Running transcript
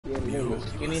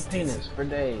Skinny penis for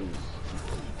days.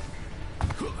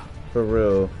 For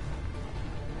real.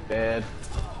 Dead.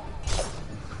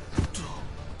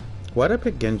 Why'd I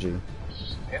pick Genji?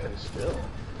 Standing still.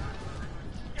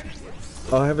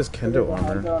 Oh, I have his Kendo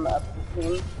armor.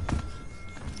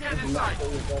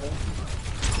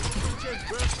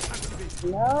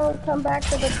 No, come back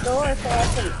to the door so I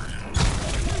can...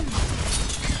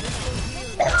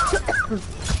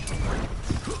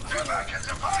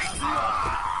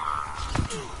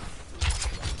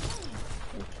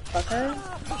 Fucker?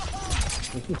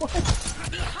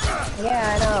 Yeah,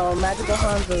 I know. Magical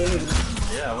Hanzo.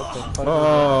 Yeah, what the fuck?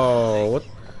 Oh, what?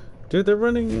 Dude, they're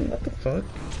running. What the fuck?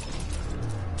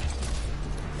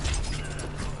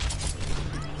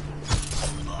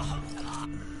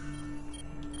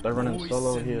 They're running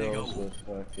solo heals with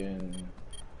fucking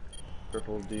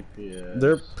triple DPS.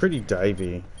 They're pretty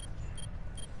divey.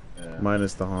 Yeah.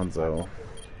 Minus the Hanzo.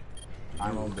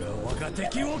 I'm on go.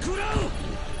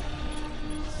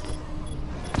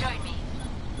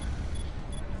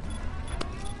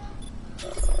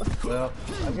 Well,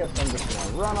 I guess I'm just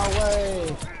gonna run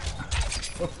away.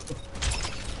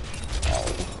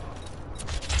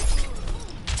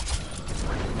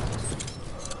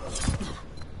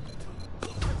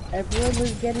 Everyone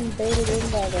was getting baited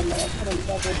in by them and I couldn't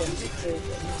double them decisions.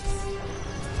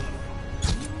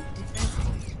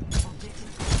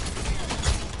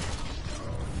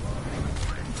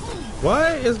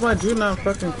 Why is my dude not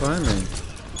fucking climbing?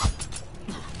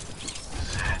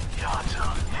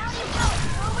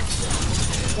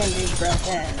 Genji's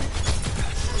broken.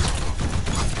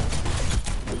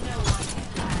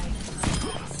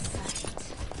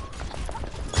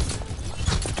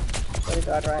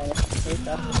 God, Ryan,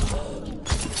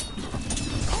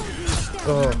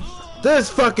 oh, this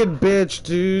fucking bitch,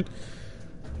 dude.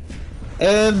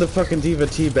 And the fucking diva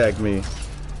teabagged me.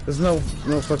 There's no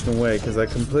fucking way, because I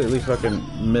completely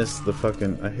fucking missed the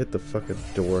fucking... I hit the fucking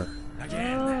door.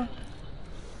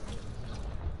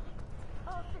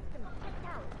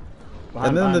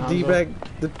 And then the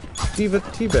diva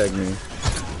teabagged me.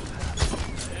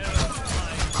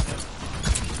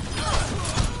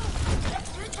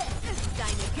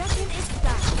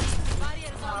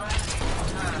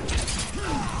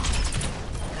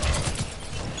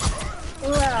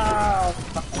 Wow.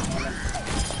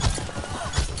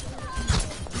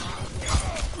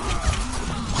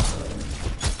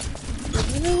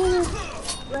 Everyone is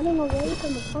running away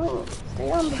from the point.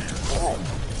 Stay on the side.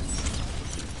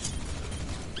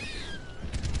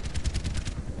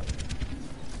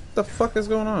 What the fuck is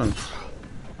going on?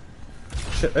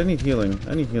 Shit, I need healing.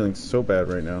 I need healing so bad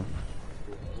right now.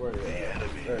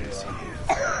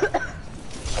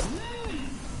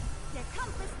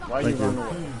 Why are you running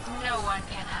away? No one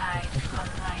can hide from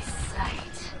my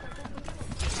sight.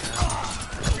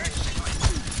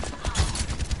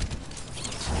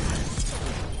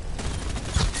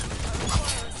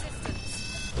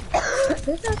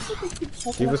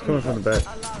 He was coming from the back.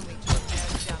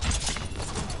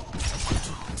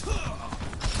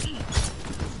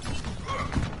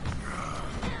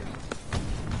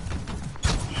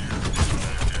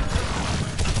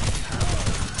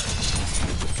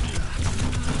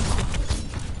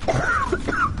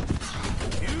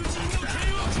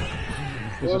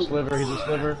 He's a sliver, he's a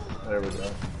sliver. There we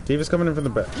go. Diva's coming in from the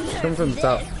back. He's coming from the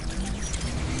top.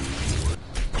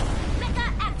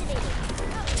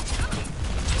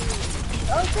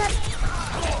 Oh shit!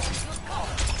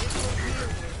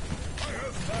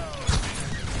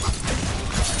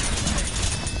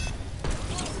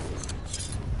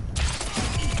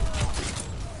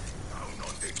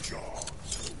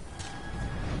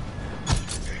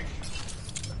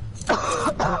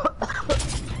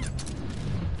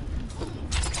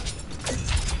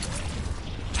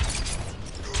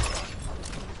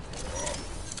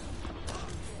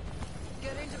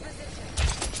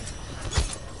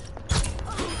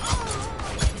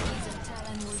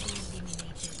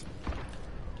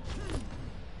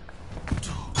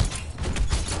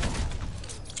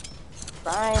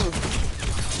 Fine.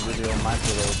 Video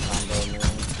microwave combo, man.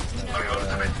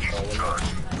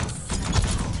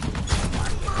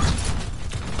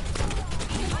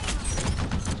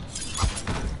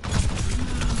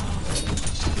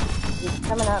 He's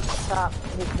coming up top.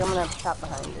 He's coming up top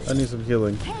behind you. I need some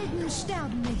healing. I need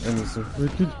some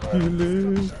freaking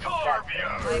healing.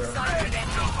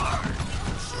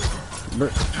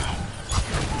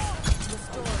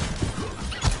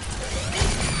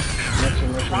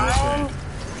 Ryan!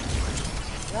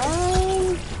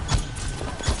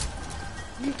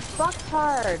 You fucked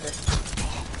hard!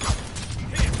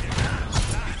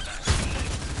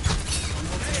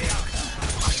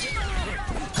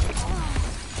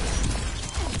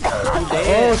 I'm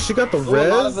dead. Oh, she got the Ooh, a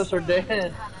lot of res? us are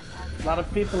dead. A lot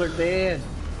of people are dead.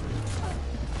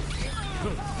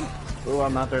 Ooh,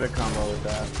 I'm not there to combo with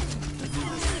that.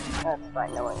 That's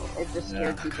fine, no one. It just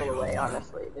scared people away,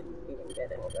 honestly. It didn't even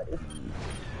get anybody.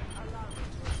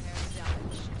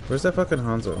 Where's that fucking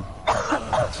Hanzo?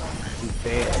 He's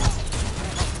dead.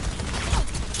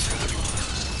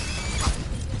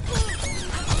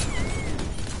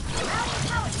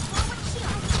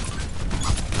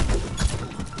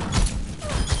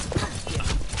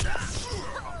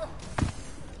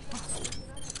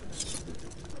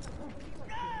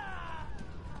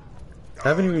 I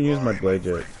haven't even used my blade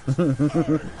yet.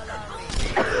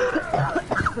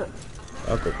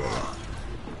 I'll go for it.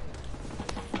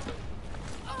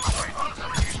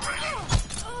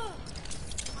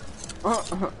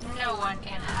 No one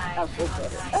can hide from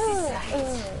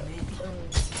my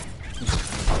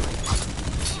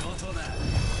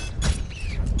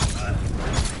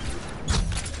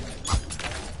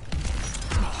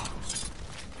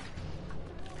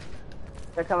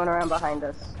They're coming around behind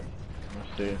us.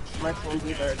 Let's see. Mercy and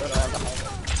Diva are going around behind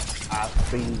us. I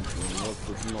see you. What's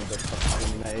this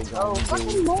motherfucking May Oh, gonna fucking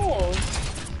do? moles!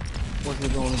 What's he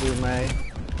gonna do, May?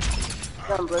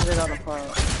 Got Blizzard on the point.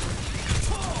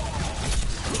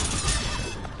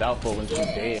 Doubtful when she's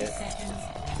dead.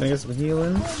 Can I get some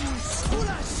healing?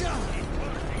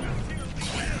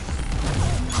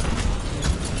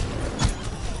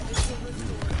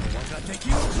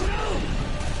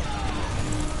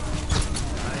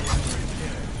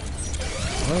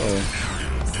 Oh.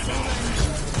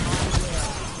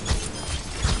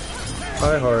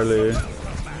 Hi, Harley.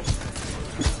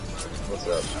 What's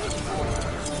up?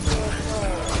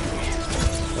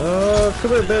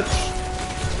 Come here, bitch.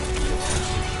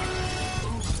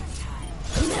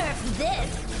 Nerf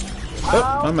this!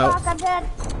 Oh, I'm out. Fuck, I'm dead!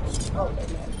 Oh,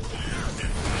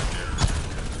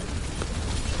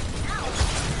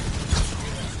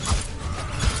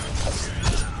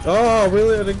 Oh,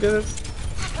 really? I didn't get it?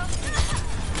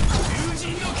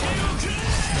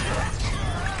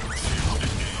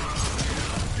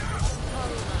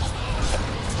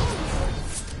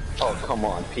 Oh, come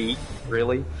on, Pete.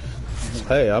 Really?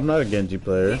 Hey, I'm not a Genji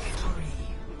player.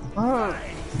 But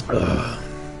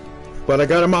I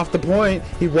got him off the point.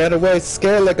 He ran away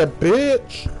scared like a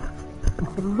bitch.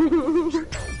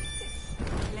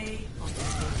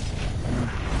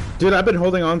 Dude, I've been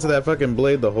holding on to that fucking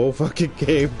blade the whole fucking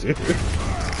game, dude.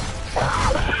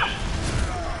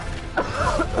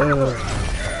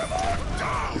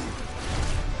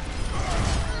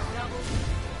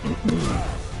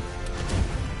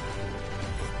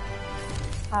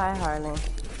 Hi, Harley.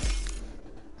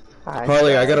 Hi.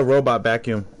 Harley, I got a robot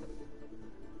vacuum.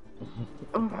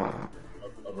 A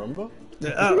Roomba?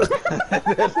 I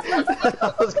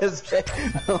was gonna say.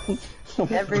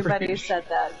 Everybody said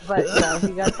that, but no, he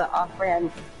got the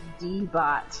off-brand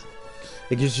D-bot.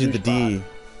 It gives you the D.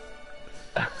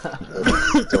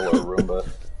 Still a Roomba.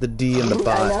 The D in the I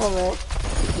bot. know, man.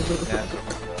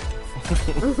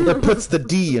 That puts the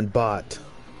D in bot.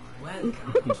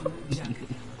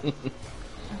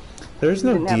 There's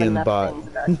no Didn't have D in enough bot. things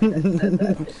about you that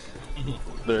said that.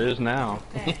 There is now.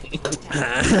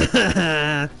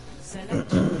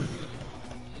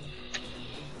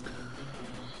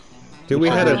 Dude, we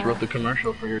had just a wrote the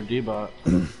commercial for your D-bot.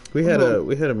 we had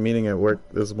a meeting at work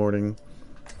this morning,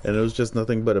 and it was just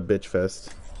nothing but a bitch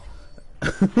fest.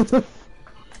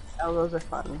 Oh, those are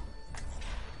fun.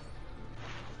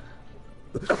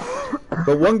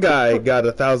 But one guy got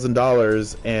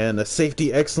 $1,000 and a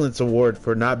safety excellence award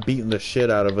for not beating the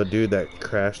shit out of a dude that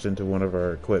crashed into one of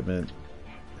our equipment.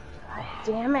 God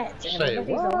damn it! Say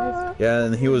Everybody's always Yeah,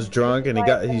 and he was drunk and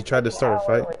he tried to start a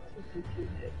fight.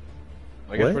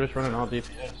 I guess What? we're just running all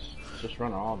DPS. Just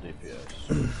run all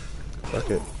DPS.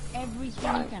 Fuck it.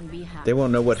 Everything can be hacked. They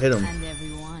won't know what hit him. And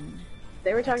everyone.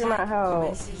 They were talking about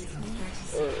how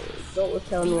Jolt was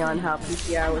telling me on how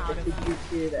PCI with the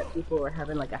 2Q2 that people were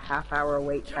having like a half-hour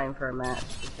wait time for a match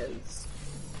because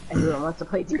everyone wants to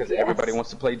play DPS. Because everybody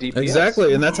wants to play DPS.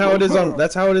 Exactly, and that's how it is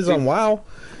on WoW.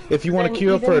 If you want to Then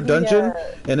queue up for a even the, dungeon,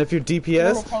 and if you're Even the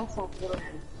DPS, tanks and healers,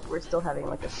 we're still having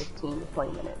like a 15 to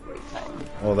 20 minute wait time.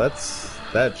 well, that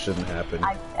shouldn't happen.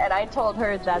 I told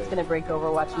her that's gonna break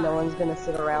Overwatch. No one's gonna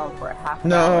sit around for a half an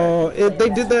No, hour. they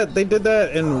did that. They did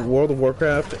that in World of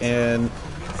Warcraft, and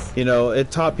you know,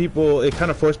 it taught people. It kind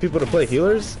of forced people to play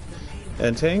healers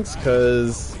and tanks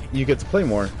because you get to play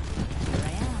more.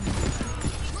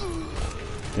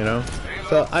 You know,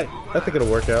 so I think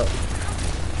it'll work out.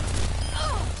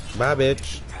 Bye,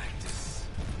 bitch.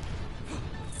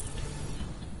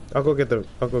 I'll go get the.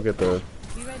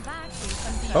 Be right back.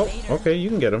 Something Oh, later. okay, you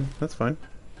can get him. That's fine.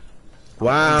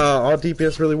 Wow, all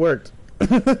DPS really worked. Do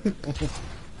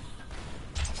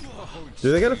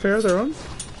they get a fair of their own?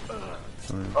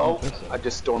 Oh, I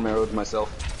just storm arrowed myself.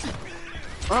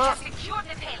 Secure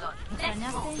the payload.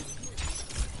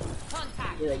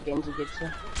 You like Genji gets you?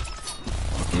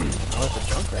 Oh, it's a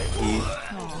junk right here.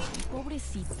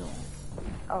 Pobrecito.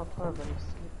 Oh, poor Bruce.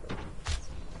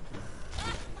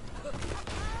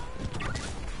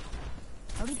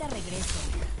 Ahorita regreso.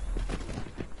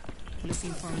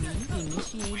 Looking for me,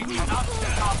 initiating.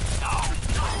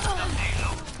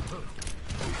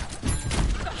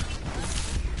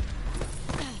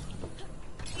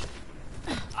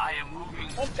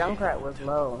 That Junkrat was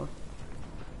low.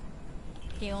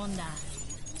 ¿Qué onda?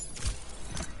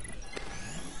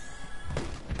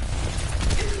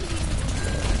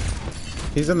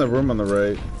 He's in the room on the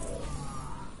right.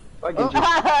 Bye, Genji.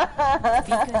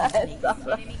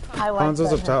 I like Hanzo's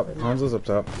that up top. happen. Hanzo's up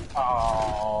top.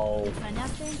 Oh.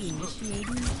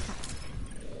 Initiating.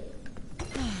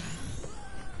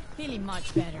 Feeling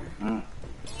much better.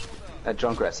 That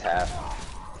Junkrat's half. I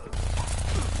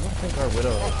don't think our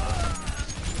Widow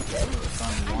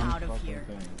I'm out of here.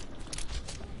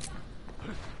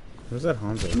 Who's that I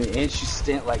Hanzo? mean, and she's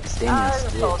standing There's a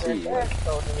still soldier. too. There's a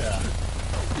soldier.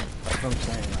 That's what I'm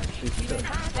saying. Like, she's good.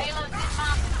 Payload's in my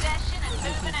possession and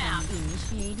moving out.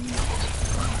 Initiating.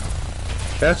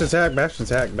 Bastion's hack, Bastion's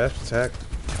hack, Bastion's hack.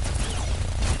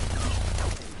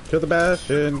 Kill the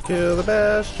Bastion, kill the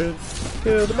Bastion,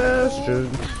 kill the Bastion.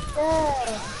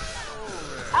 Yeah.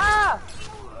 Ah!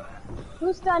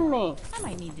 Who stunned me? I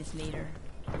might need this later.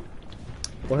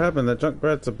 What happened? That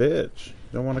Junkrat's a bitch.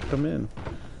 Don't want to come in.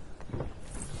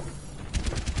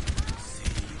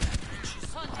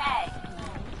 Tag.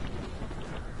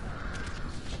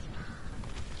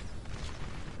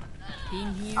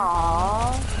 Being here.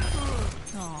 Aww.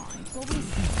 Aw,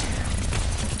 pobrecito.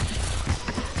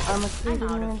 I'm afraid he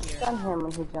I'm out didn't of here. stun him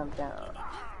when he jumped down.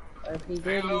 Or if he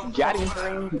did, he's Got him.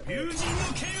 Ahorita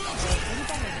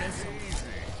regreso.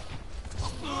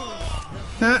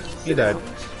 Ha! He died.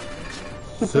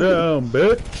 Sit down,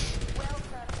 bitch.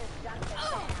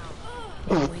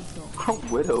 Favorito. Her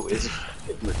Widow is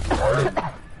retarded.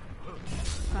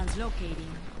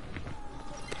 Translocating.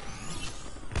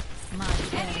 Much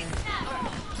better. Your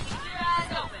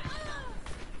eyes open.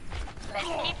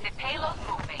 Let's keep the payload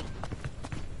moving.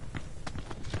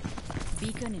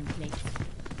 Beacon in place.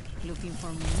 Looking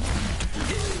for me.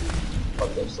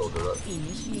 Fuck that soldier up.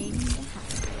 Initiating the hack.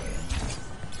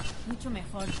 Mucho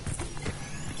mejor.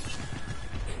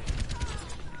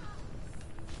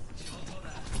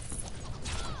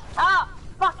 Ah!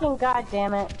 Fucking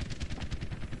goddamn it!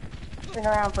 Turn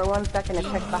around for 1 second to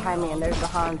check behind me, and there's the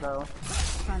Hanzo.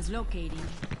 Translocating.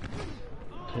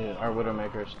 Dude, our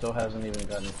Widowmaker still hasn't even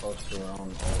gotten close to her own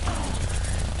ult. Running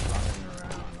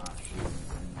around, not shooting.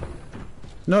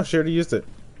 No, she already used it.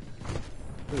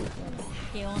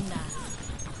 ¿Qué onda?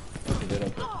 She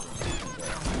didn't get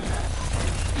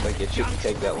Like, it shouldn't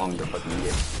take that long to fucking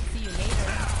get See you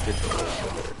later. the ult,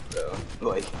 so,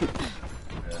 like,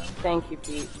 Thank you,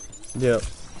 Pete. Yep.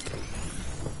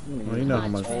 Well, you know how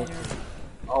much. Better.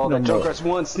 oh, No that more. Junkrat's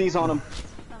one, sneeze on him.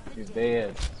 She's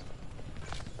dead.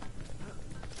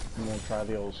 I'm gonna try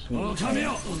the old sneak. Her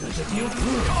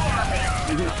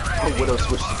Widow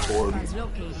switched to Torb.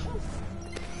 Translocating.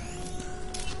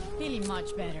 Feeling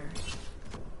much better.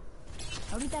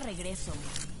 Ahorita regreso.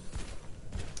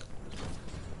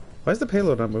 Why is the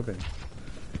payload not moving?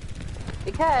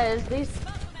 Because these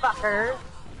fuckers.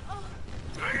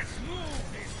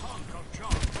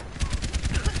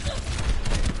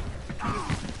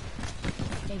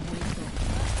 He vuelto.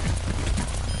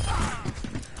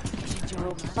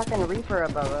 There's a fucking Reaper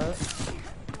above us.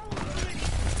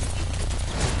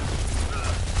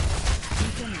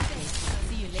 Beacon in place.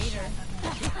 See you later.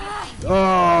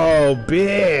 Oh,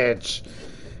 bitch!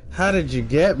 How did you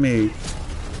get me?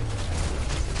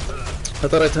 I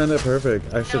thought I timed it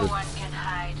perfect. I should No have. one can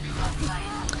hide from my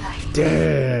sight.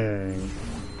 Dang.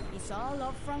 It's all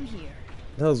up from here.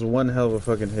 That was one hell of a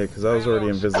fucking hit because I was already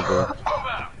invisible.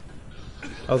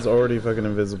 I was already fucking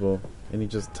invisible, and he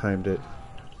just timed it.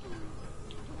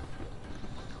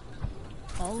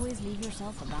 Always leave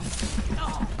yourself a basket.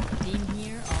 Team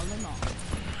here all along.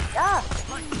 Ah!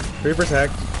 Reaper's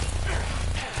hacked.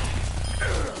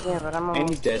 Yeah, but I'm And almost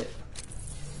he's dead.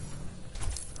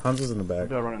 Hanzo's in the We back.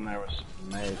 gotta run in there with some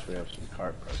maze. We have some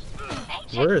cart present.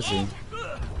 Where is he?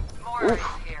 More right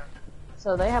here.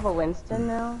 So they have a Winston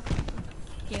now?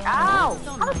 ¿Qué onda? Ow!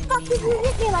 Don't How the mind fuck me. did you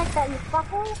hit me like that, you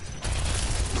fucker?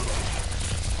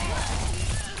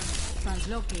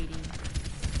 Translocating.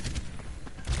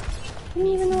 Didn't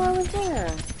even know I was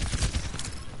there.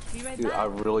 Be Dude, I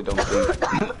really don't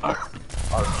think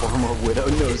our former Widow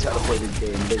knows how to play the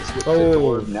game. They switched to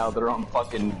Torb, now they're on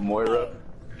fucking Moira.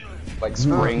 Like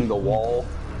spraying the wall.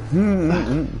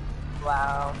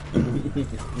 Wow.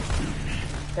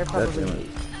 They're probably...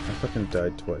 I fucking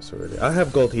died twice already. I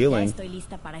have gold healing.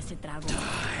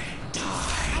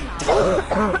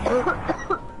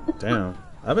 Damn.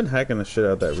 I've been hacking the shit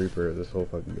out of that Reaper this whole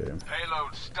fucking game.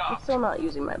 Payload stop. I'm still not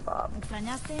using my bob. I'm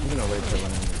gonna wait till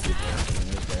one of the people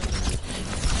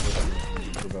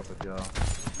keep up with y'all.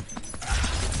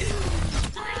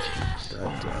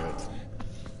 God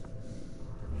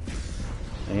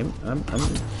damn it.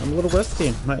 I'm a little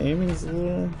rusty. My aiming's a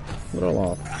little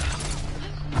off.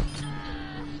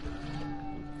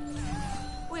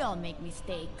 We all make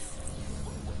mistakes.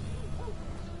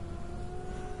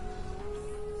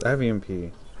 I have EMP.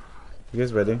 You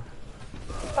guys ready?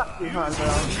 Fuck you, Hanzo.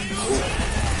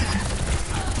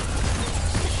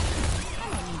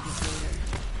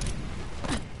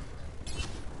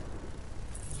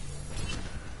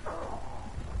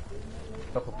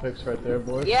 Couple picks right there,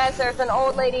 boys. Yes, there's an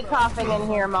old lady coughing in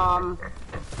here, Mom.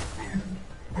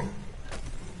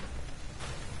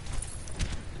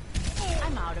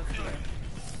 I'm out of here.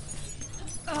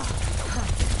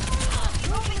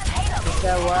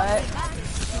 So what?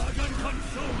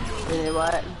 You know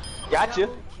what? Gotcha.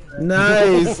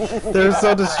 Nice! They're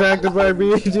so distracted by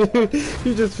me, dude.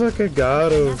 You just fucking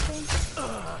got him.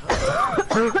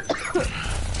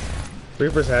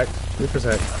 Reaper's hacked. Reaper's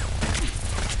hacked.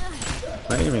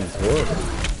 My aiming's horrible.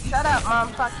 Shut up, Mom.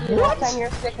 Fuck you. Next time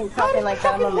you're sick and coughing like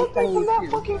that, I'm gonna make fun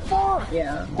of you too.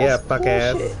 Yeah. Yeah, fuck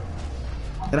ass.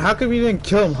 And how come you didn't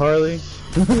kill him, Harley?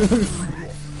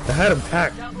 I had him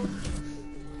packed.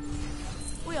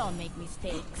 We all make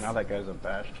mistakes. Now that guy's a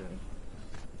bastion.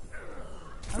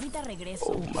 Ahorita regreso.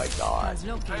 Oh my god.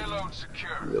 Payload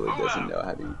secure. He really doesn't know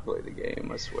how to play the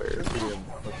game, I swear.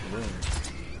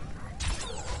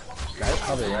 Guy's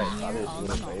probably right. Probably a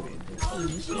little baby.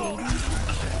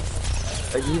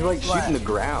 Like, he's like shooting the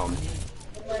ground.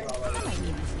 I might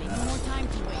need this thing. No more time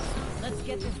to waste. Let's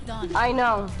get this done. I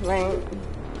know, right?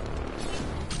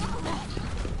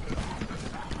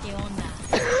 ¿Qué onda?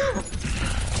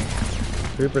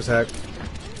 Reaper's hacked.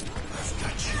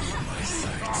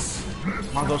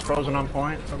 Mongo's frozen on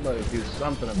point. Somebody do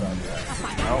something about that.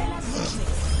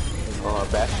 Oh,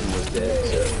 Bastion was dead,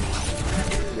 so.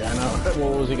 Yeah, I know.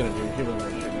 What was he gonna do? He wasn't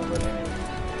gonna shoot nobody anyway.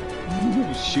 He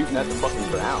was shooting at the fucking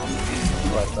ground.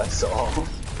 What I saw.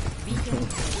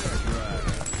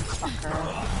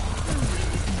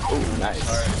 Oh, nice.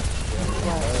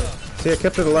 See, I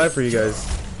kept it alive for you guys.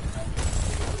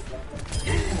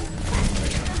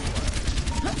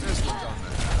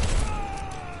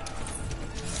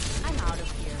 I'm out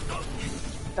of here.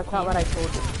 That's not what I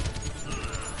told you.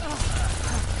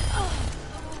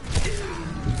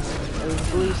 It was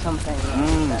blue something.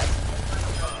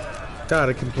 God,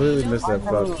 I completely missed that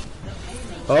fuck.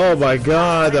 Oh my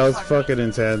god, that was fucking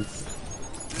intense.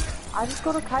 I just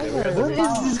go to Kaiser. What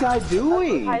is this guy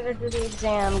doing? Kaiser do the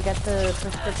exam, get the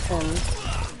prescriptions.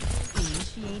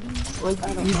 Initiating. Like,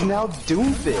 he's now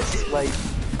doing this. Like,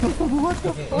 what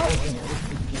the fuck?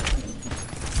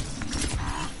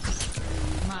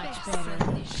 Much better.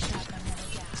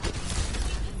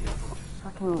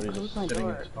 Fucking close my Sitting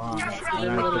door. in spawn.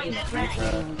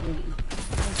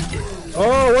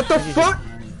 Oh, what the fuck?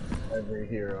 Every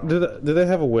hero. Do they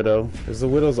have a widow? Is the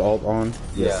widow's ult on?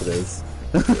 Yes, Yeah. it is.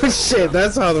 Shit,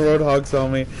 that's how the Roadhog saw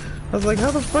me. I was like,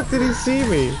 how the fuck did he see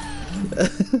me?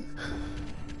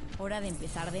 Hora de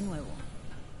empezar de nuevo.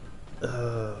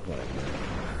 Oh my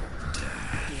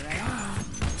Here I am.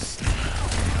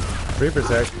 god. Reaper's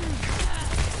hacked.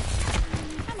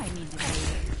 I might need this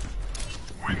later.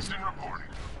 Winston reporting.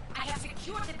 I have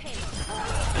secured the payload.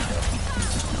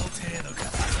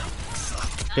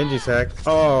 Genji's hacked.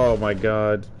 Oh my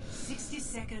god. 60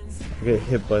 seconds. I get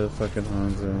hit by the fucking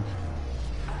Hanzo.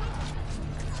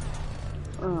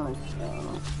 Oh my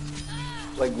god.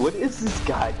 Like, what is this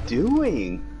guy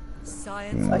doing?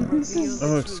 Science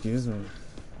Oh, excuse me.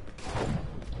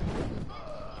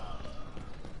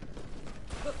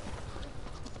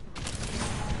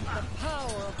 the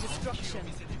power of destruction.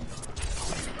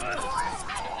 I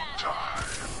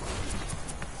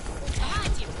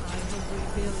will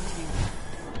rebuild you.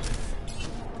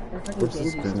 There's like Where's a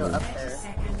this Genji been still then? up there.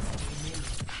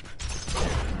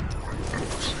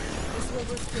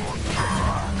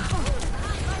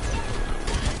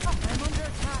 I'm under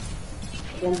attack.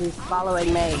 Genji's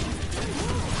following me.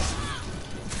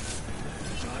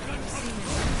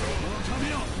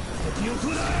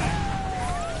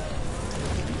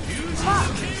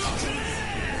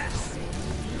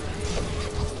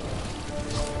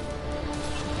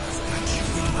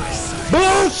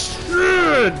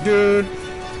 bullshit, dude.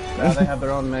 Now they have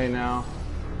their own Mei now.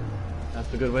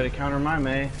 That's a good way to counter my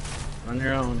Mei. On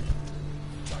your own.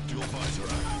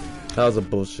 That was a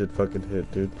bullshit fucking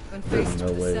hit, dude. There's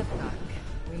no way.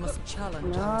 We must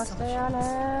challenge No, stay on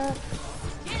it.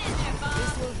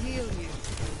 This will heal you.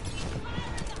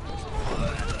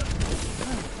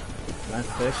 Nice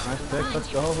pick, nice pick. Let's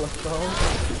go, let's go.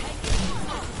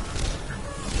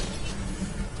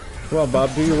 Come on,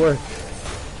 Bob, do your work.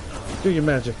 Do your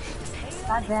magic.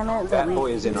 God damn it. That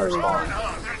boy is in our spawn.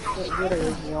 It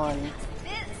literally yawned.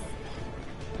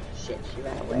 Shit, she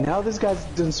ran away. Now this guy's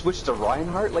done switched to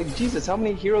Reinhardt? Like, Jesus, how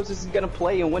many heroes is he gonna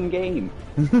play in one game?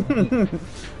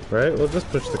 Right? We'll just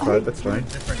push the card, that's fine.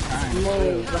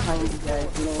 Mei behind you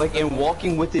guys. Mei. Like, and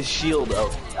walking with his shield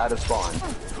out of spawn.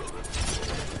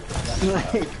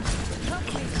 Like...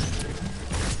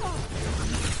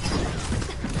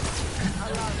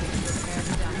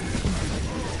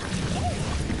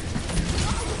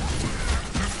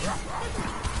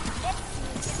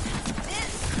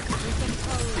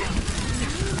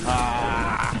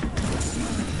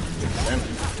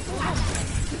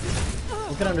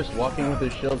 Look at him just walking with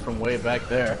his shield from way back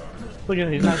there. Look at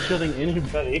him, he's not shielding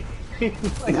anybody.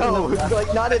 No,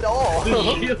 like, not at all.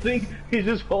 He's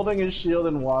just holding his shield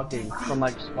and walking from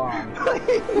like spawn.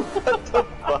 What the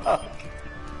fuck?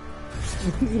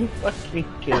 You fucking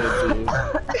kid, dude.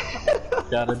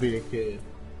 Gotta be a kid.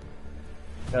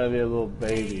 Gotta be a little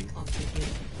baby.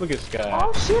 Look at Sky.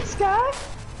 Oh shit, Sky!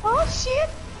 Oh shit!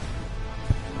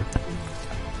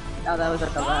 Oh, that was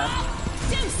at the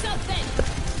last. Do something.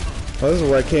 Oh, this is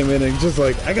where I came in and just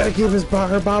like, I gotta keep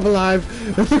her Bob alive.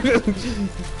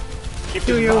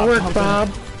 Do your work, Bob.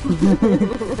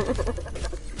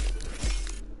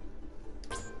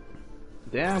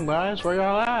 Damn, guys, where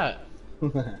y'all at?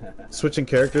 Switching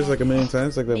characters like a million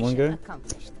times, like that one guy.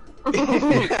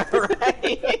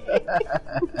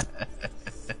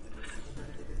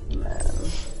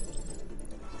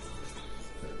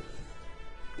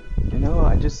 You know,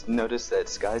 I just noticed that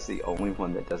Sky's the only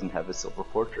one that doesn't have a silver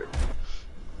portrait.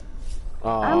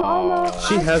 I'm almost.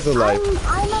 She has a life.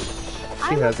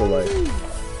 She has a life.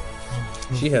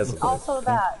 She has a life.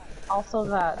 Also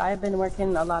that. I've been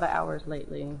working a lot of hours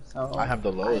lately, so. I have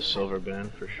the lowest silver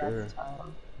band for sure.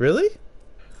 Really?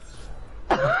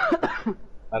 Out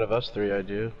of us three, I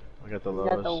do. I got the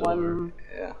lowest the silver. one.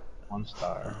 Yeah. 1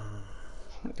 star.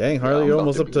 Dang, Harley, you're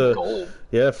almost up to. Gold.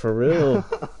 Yeah, for real.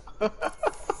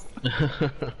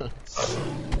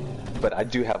 But I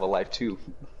do have a life too.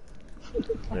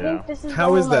 Yeah.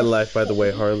 How is that life, by the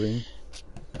way, Harley?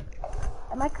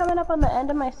 Am I coming up on the end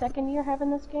of my second year having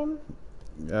this game?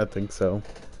 I think so.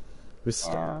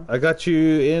 Yeah. I got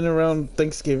you in around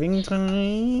Thanksgiving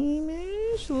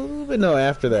time-ish, a little bit. No,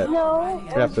 after that. No,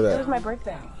 After that. It was my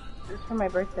birthday. It was for my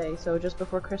birthday, so just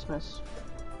before Christmas.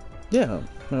 Yeah,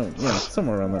 yeah,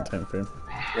 somewhere around that time frame.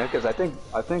 Yeah, because I think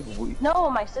we. No,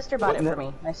 my sister bought it Wasn't for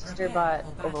me. My sister bought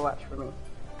Overwatch for me.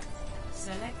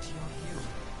 Select your hero.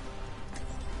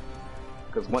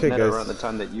 Because one Okay, night guys. around the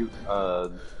time that you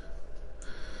that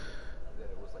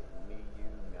it was like me, you,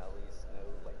 Melly, Snow,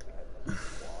 like we had like a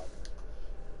squad.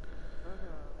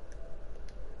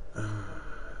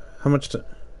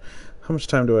 How much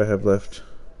time do I have left?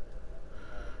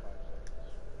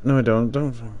 No, I don't.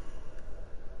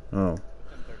 Oh.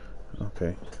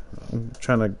 Okay. I'm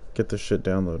trying to get this shit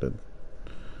downloaded.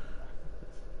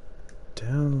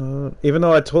 Download. Even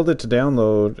though I told it to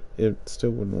download, it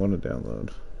still wouldn't want to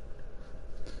download.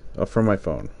 Oh, from my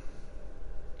phone.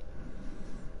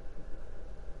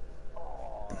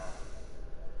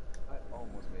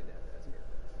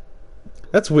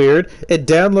 That's weird. It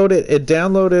downloaded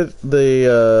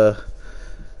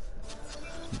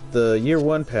the year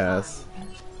 1 pass.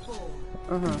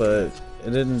 But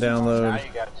it didn't download. Now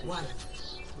you got 2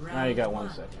 seconds. Now you got 1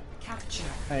 second. Capture.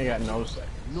 Now you got no second.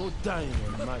 No dying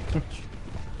on my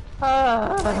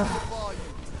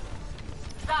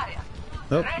Zarya.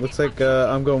 Nope, looks like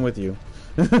I'm going with you.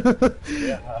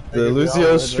 Yeah, The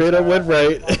Lucio straight up went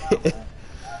right. I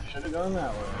should have gone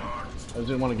that way. I just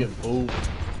didn't want to get booed.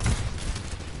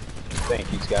 Thank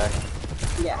you, Sky.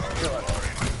 Yeah, sure.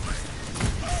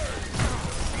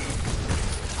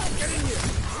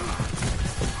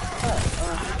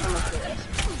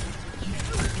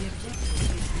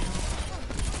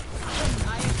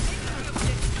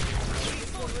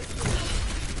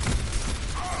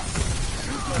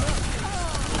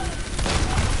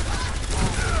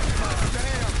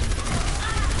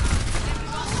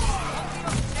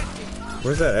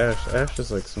 Where's that Ash? Ash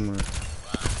is like somewhere.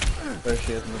 There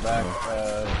she is in the back.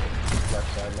 Left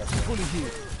side, left side. fully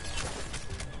healed.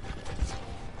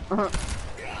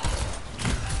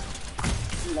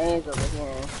 May's over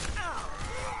here.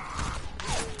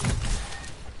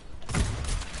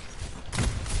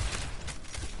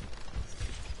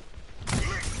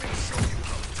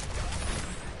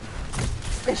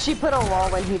 She put a wall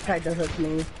when he tried to hook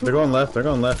me. They're going left. They're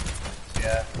going left.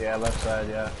 Yeah, left side,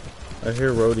 yeah. I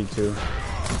hear Rhodey too.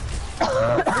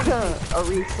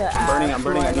 Arisa, I'm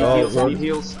burning. I need heals. I need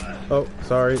heals. Oh,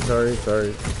 sorry.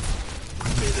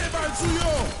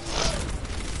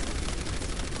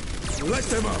 Light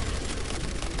them up.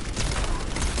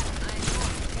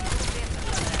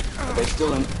 Are they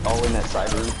still all in that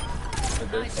side room?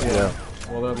 Yeah.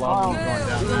 Well, the lobby's going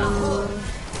down now.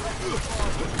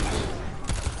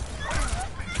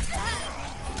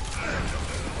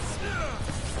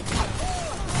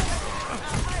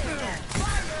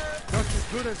 Not as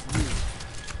good as me.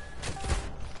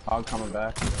 Hog coming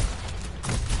back.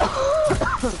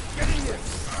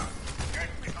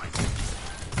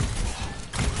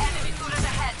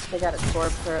 They got a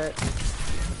sword turret.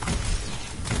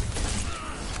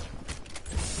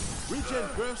 Regen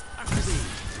burst activated.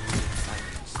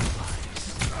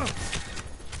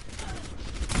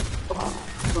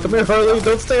 Come here, Harley.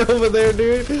 Don't stay over there,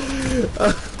 dude.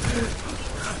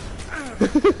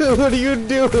 What are you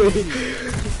doing?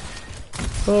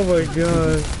 Oh my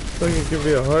god. Fucking give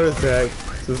me a heart attack.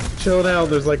 Just chill down.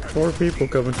 There's like 4 people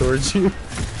coming towards you.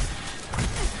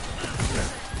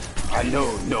 I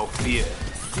know no fear.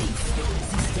 I'm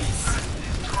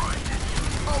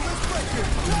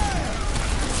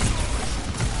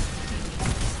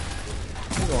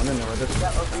going in there with this. I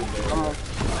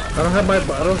don't have my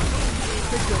bottle.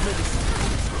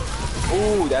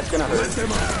 Ooh, that's gonna hurt.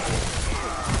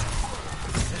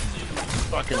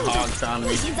 Fucking hogs on me.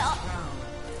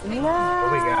 No! We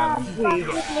got him. We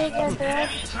got him.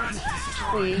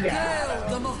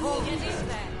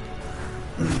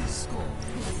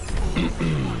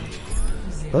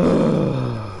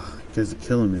 You guys are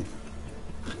killing me.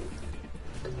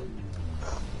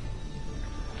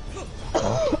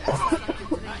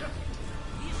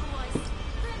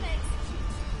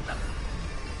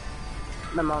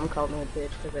 My mom called me a bitch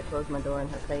because I closed my door in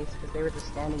her face because they were just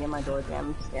standing in my door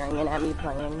jam staring in at me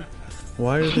playing.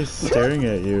 Why are they staring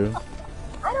at you?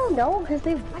 I don't know, because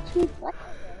they watch me play.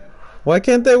 Why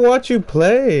can't they watch you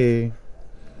play?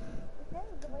 No,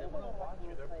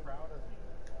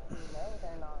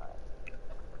 they're not.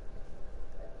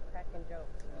 They're cracking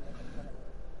jokes and making fun of me.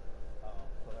 So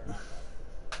they're not.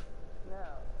 No,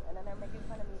 and then they're making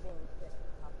fun of me being sick.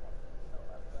 So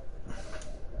I was like,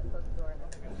 I closed the door and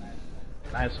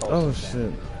Nice hole. Oh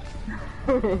shit.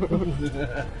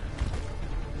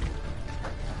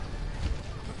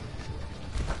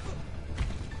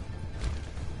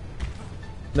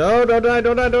 No, don't die,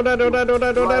 don't die, don't die, don't die, don't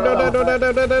die, don't die, don't die, don't die, don't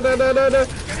die, don't die, don't die, don't die.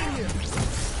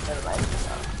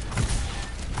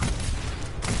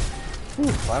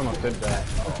 I almost did that.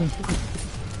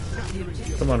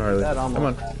 Come on, Harley. Come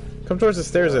on. Come towards the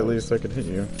stairs at least so I can hit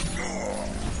you.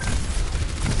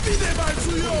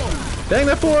 Dang,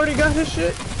 that fool already got his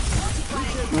shit.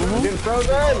 Getting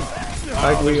frozen!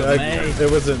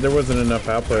 There wasn't enough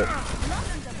output.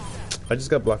 I just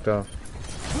got blocked off.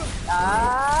 I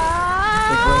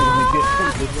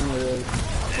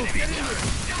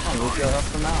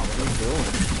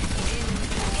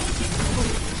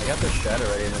got the shed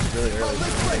already and it's really early.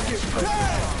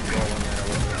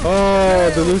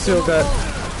 Oh, the Lucio got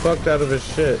fucked out of his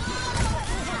shit.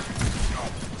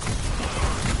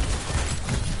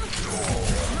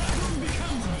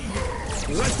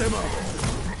 Light them up.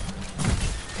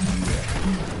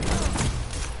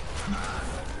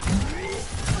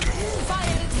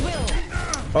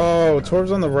 Oh,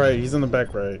 Torb's on the right. He's on the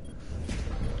back right.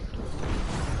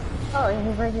 Oh,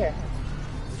 he's right here.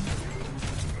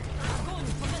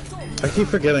 I keep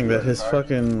forgetting that his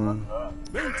fucking...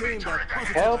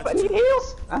 Help! I need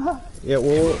heals! Yeah,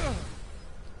 well...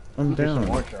 I'm down.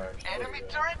 More charge. Enemy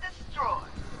turret destroyed.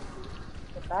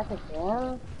 Get back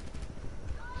again.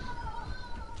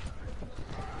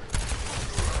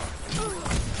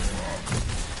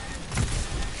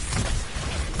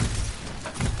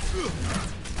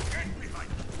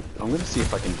 I'm gonna see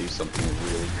if I can do something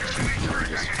really cheeky and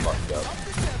just fucked up.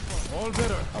 All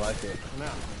better. I like it.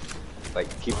 Now. Like,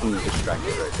 keep them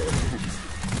distracted right there.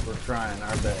 We're trying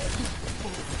our best.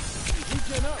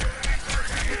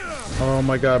 Oh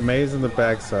my god, May's in the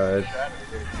backside.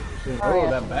 Oh,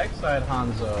 that backside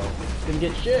Hanzo. Didn't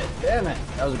get shit. Damn it.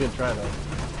 That was a good try though.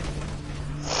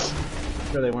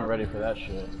 Sure they weren't ready for that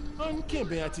shit.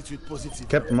 Attitude positive.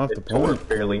 Kept him off the Tor point.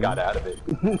 barely got out of it.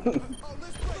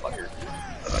 Fucker.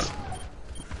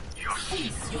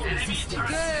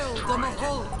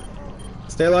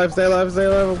 Stay alive, stay alive, stay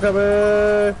alive, I'm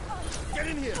coming! Get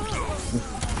in here. Not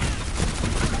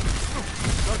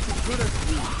as good as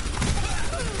me.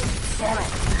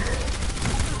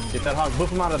 Get that hog, boop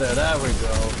him out of there. There we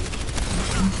go.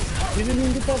 You didn't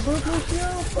even get that boop, Lucio?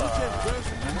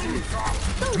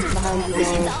 Behind you,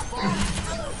 man.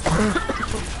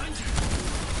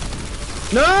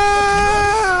 No!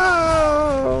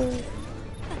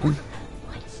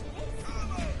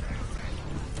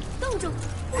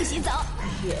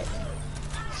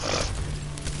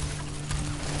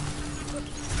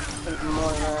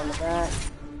 More around the back.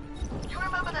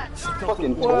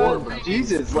 Fucking Torb.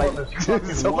 Jesus, like,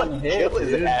 someone kill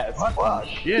his ass. Fuck.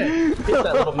 Shit. Hit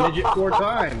that little midget 4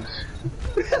 times.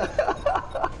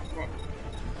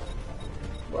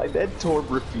 Like, that Torb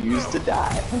refused to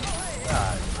die.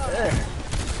 God damn.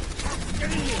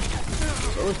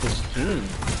 So is this team.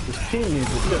 This team needs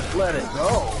to just let it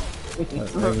go. I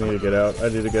need to get out. I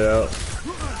need to get out.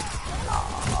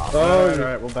 Oh,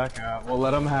 alright, we'll back out. We'll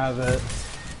let them have it.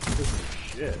 This is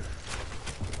shit.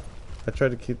 I try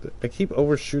to keep I keep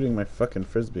overshooting my fucking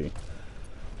frisbee.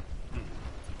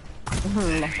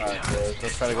 Alright, boys,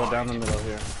 let's try to go down the middle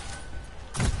here.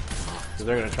 Cause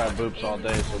they're gonna try boops all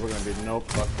day, so we're gonna be nope,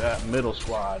 fuck that. Middle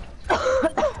squad.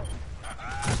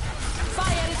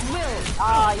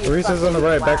 Reese's on the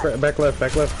right, back left, back left,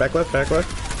 back left, back left, back left.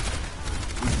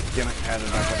 Gonna add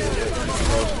enough.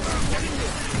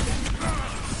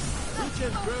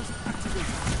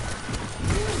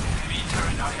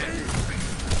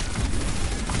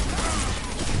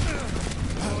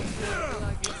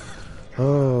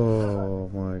 Oh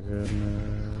my goodness.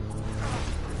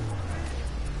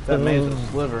 That maze is a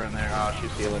sliver in there. Oh,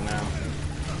 she's healing now.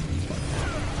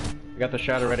 I got the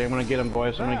shatter ready. I'm gonna get him,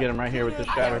 boys. I'm gonna get him right here with this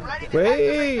shatter.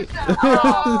 Wait!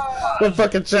 What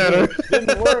fucking shatter?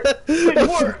 Didn't work. Didn't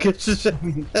What work. fucking shatter?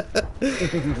 What That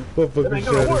fucking ain't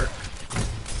gonna shatter? work.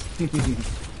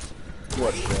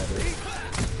 What shatter?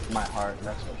 My heart.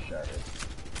 That's what shattered.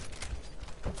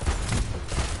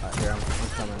 Alright, here I'm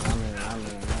coming. I'm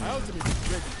in. My ultimate is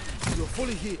ready. You're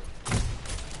fully here.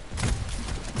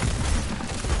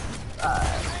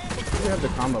 You have the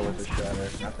combo with the shatter.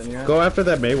 Nothing yet? Go after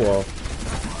that Maywall.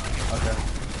 Okay.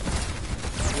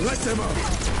 Let them out.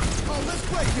 Oh, let's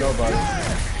play Go, buddy.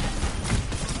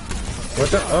 What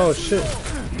the? Oh shit.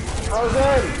 Oh,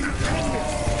 good.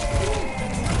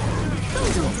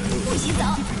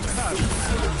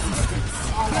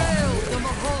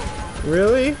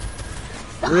 Really?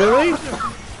 Really?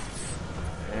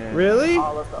 Really?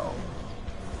 All of them.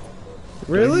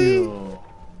 Really?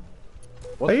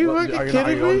 Are you fucking Are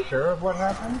kidding you me? sure of what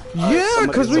happened? Yeah,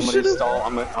 because we should have. Stall.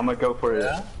 I'm gonna go for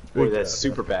that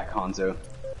super back Hanzo.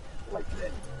 Like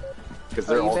that. Because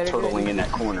they're all turtling in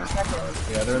that corner.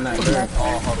 Yeah, they're in that. They're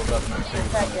all huddled up in that same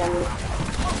corner.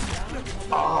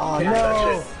 Oh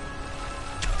no!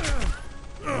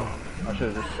 I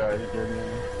should have just tried it, didn't I?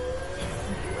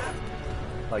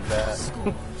 Like that.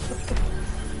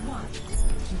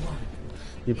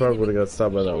 You probably would have got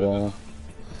stopped by that wall.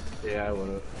 Yeah, I would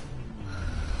have.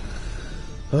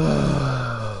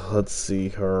 Let's see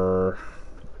her. If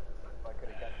I could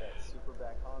have got that super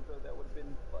back Hanzo, that would have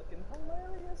been fucking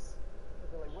hilarious.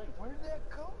 They're like, wait, where did that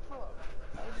come from?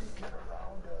 How did he get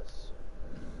around us?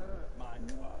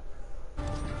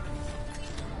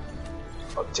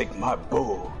 I'll take my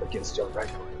bow against your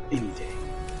rifle any day.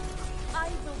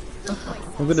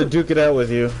 I'm gonna duke it out with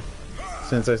you,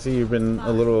 since I see you've been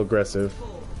a little aggressive.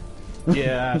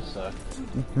 Yeah, that sucked.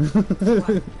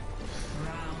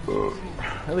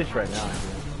 At least right now.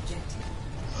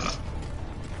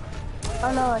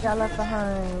 Oh no, I got left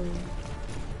behind.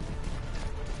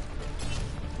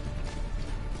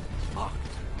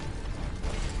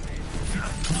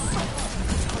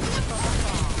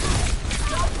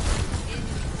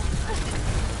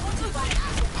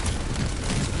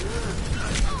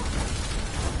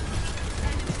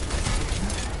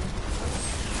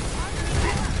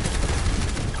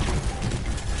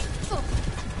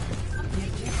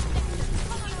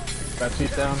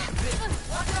 Baptiste's down.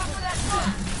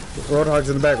 Roadhog's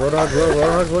in the back.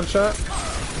 Roadhog's one shot.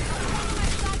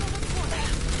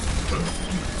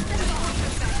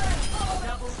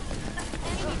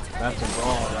 That's a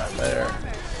ball right there.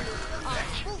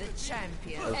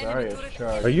 Zarya's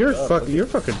charged. Oh, you're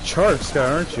fucking charged, Sky,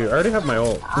 aren't you? I already have my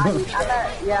ult. I'm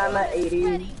at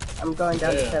 80. I'm going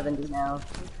down to 70 now.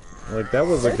 Like that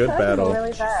was a good They're battle.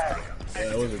 really bad.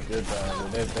 Yeah, it was a good battle.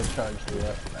 They charged you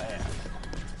up fast.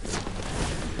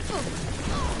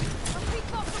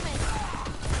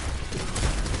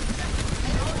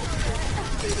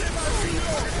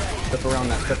 Step around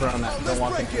that, step around that. Don't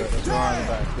walk into it. Let's go around the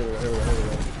back. Here we go.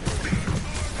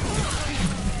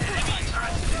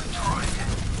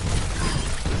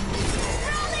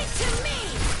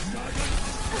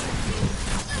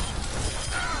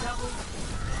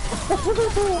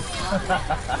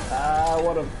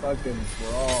 What a fucking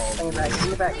brawl. Bring it back,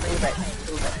 bring it back, bring it back,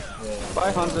 bring it back. Yeah.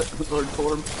 Bye, Hansa, Lord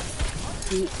Torm.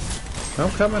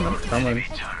 I'm coming, I'm coming.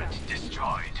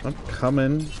 I'm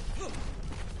coming.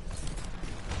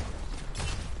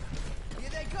 Here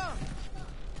they come.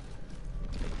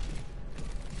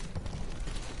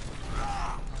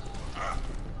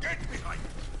 Get behind.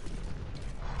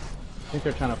 I think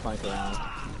they're trying to flank around.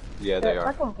 Yeah, they That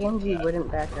are. fucking Genji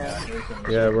wouldn't back up.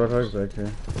 Yeah, Roadhog's back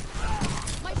here.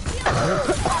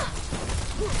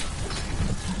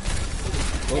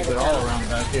 Oh, they're all around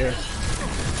back here.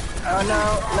 Oh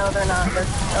no, no they're not. They're,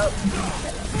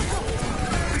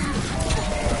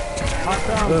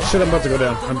 Oh shit, I'm about to go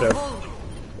down. I'm down.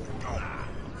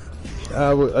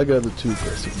 I got the two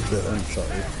aggressive bit, I'm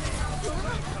sorry.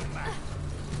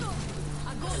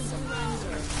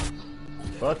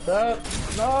 What's up?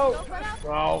 No!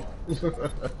 Oh.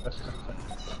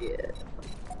 shit.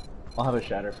 I'll have a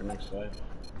shatter for next fight.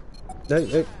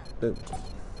 Hey.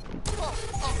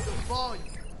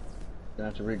 Gonna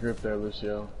have to regroup there,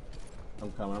 Lucio.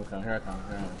 I'm coming. Here I come.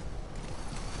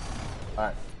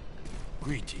 Alright.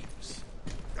 Greetings.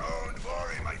 Don't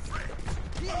worry, my friend.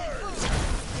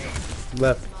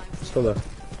 Left. Still left.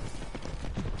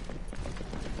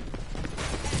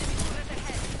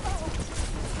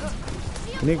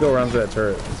 We need to go around to that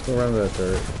turret. Let's go around to that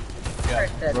turret. Yeah,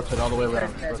 rotate all the way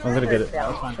around. I'm gonna get it.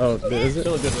 Oh, is it?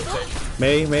 Still a good rotation.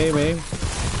 May.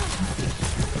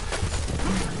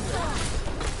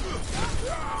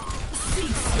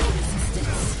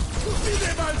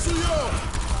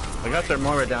 I got their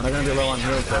Moira down. They're gonna be low on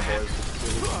heals there, boys.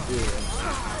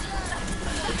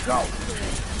 Go.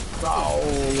 Oh,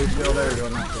 Lucio, there you go.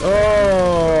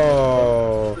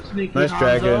 Oh! Nice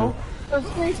dragon. The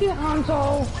sneaky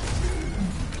Hanzo.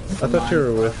 I thought you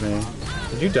were with me.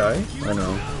 Did you die? Or no?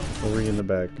 Or were you in the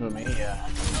back? Me, yeah.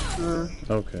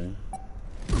 Okay.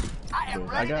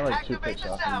 I got like 2 picks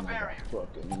off and I got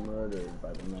fucking murdered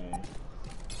by the May.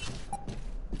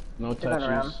 No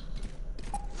touchies.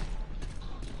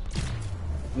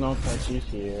 No touchies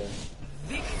here.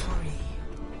 Victory.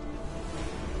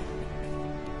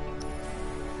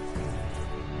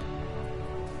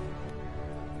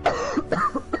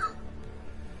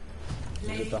 Is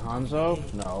it the Hanzo?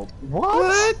 No.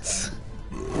 What?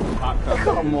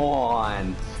 Come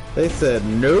on. They said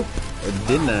nope.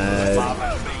 Denied.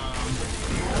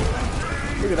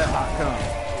 Look at that hot come.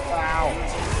 Wow.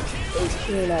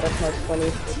 18 out of my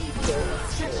 26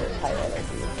 kills were high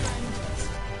energy.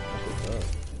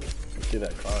 See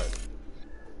that card.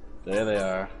 There they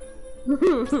are.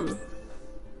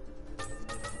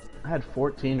 I had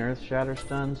 14 Earth Shatter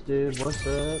stuns, dude. What's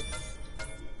up?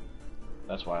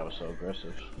 That's why I was so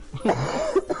aggressive.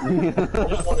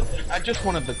 I just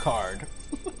wanted the card.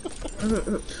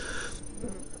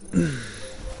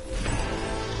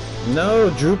 No,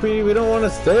 Droopy, we don't want to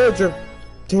stay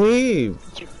Droopy.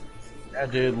 Yeah,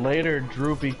 dude. Later,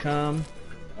 Droopy come.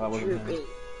 Droopy.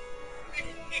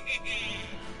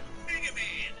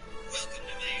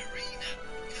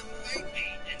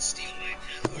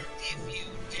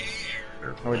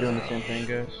 Are we doing the same thing,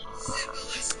 guys?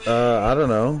 I don't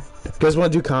know. You guys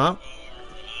want to do comp?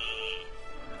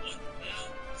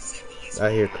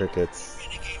 I hear crickets.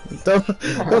 Like,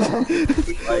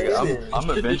 I'm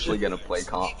eventually gonna play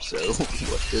comp, so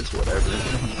it's whatever.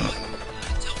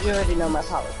 You already know my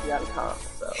policy on comp,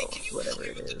 so whatever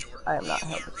it is, I am not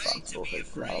held responsible for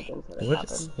shenanigans that have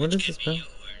happened. What is this spell?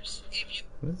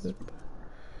 What is it?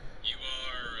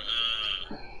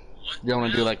 You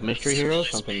want to do like mystery heroes,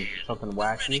 something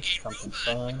wacky, something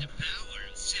fun?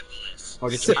 Or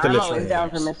just I'm always down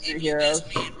for mystery heroes.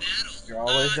 You're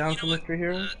always down for mystery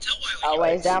heroes?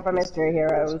 Always down for mystery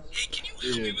heroes.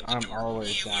 Dude, I'm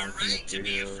always down for mystery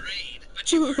heroes.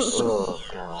 Oh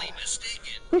god.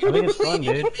 I think it's fun,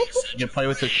 dude. You play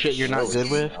with the shit you're not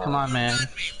good with? Come on, man.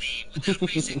 It's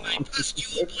forced You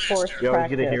always practice.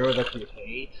 get a hero that you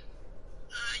hate?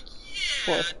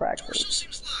 Forced practice.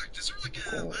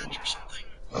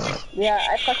 Yeah,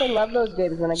 I fucking love those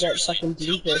games when I get fucking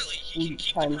Bluefish 3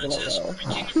 times in a row.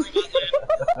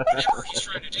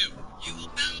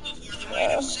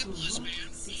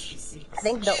 I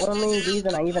think the only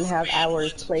reason I even have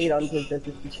hours played on this is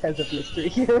because of Mystery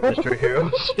Heroes. Mystery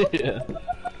heroes? Yeah.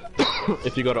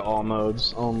 If you go to all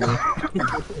modes only.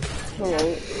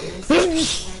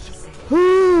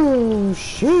 Oh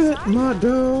shit, my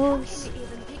dogs.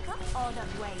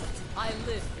 I lived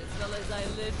as well as I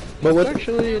lived. But It's what?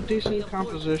 actually a decent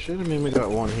composition. I mean, we got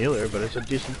one healer, but it's a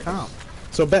decent comp.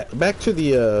 So back to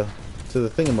the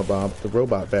thingamabob, the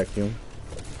robot vacuum.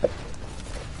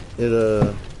 It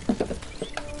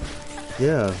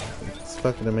yeah, it's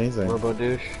fucking amazing. Robo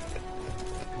douche.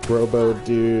 Robo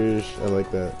douche. I like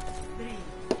that.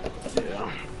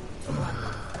 Yeah.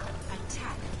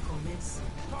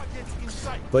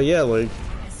 But yeah,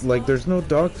 like there's no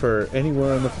dog fur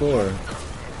anywhere on the floor.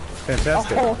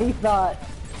 Fantastic. Oh, he thought.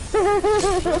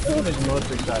 What I'm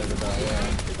most excited about, yeah.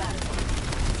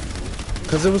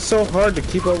 Because it was so hard to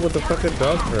keep up with the fucking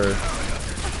dog fur.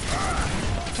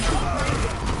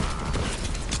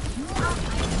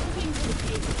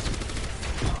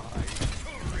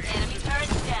 Enemy turret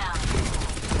down.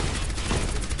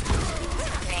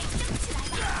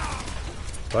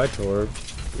 Bye, Torb,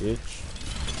 bitch.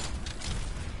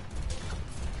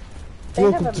 They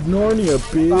Welcome have to a Narnia,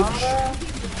 bitch.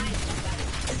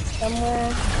 somewhere.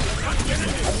 I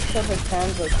just took his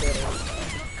translocator.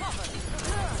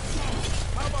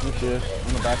 Me too.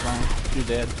 On the back line. She's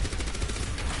dead.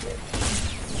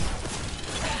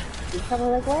 He's probably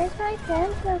like, where's my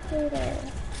translocator?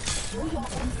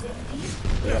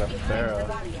 We got a Pharaoh.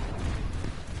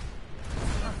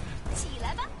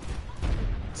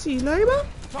 See you later.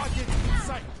 Target in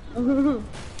sight.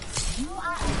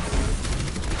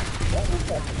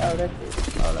 Oh, that's it.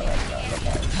 Oh, no, that's not.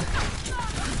 Okay.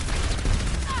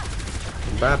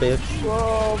 Bye, bitch.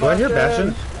 Whoa, Do I hear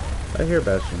Bastion? I hear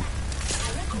Bastion.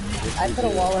 I put a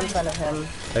wall in front of him.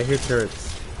 I hear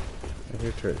turrets. I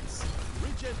hear turrets.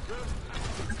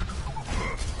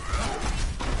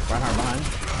 Reinhardt behind.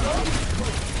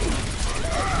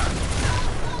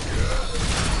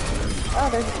 Oh,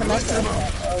 there's a connector.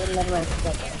 Oh, never mind.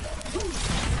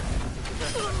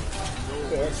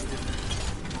 Yes.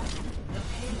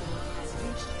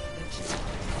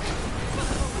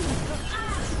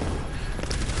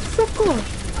 Fuck off.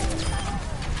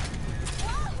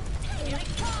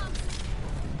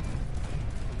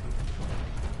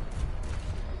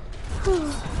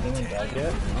 Back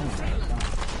yet?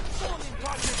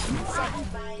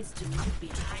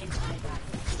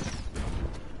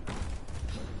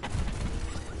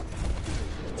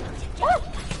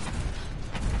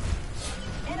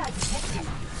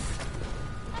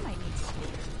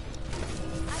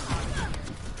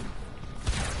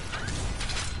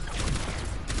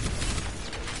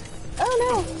 Oh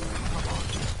no!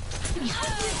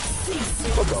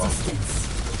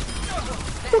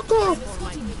 Fuck off!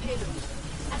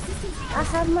 I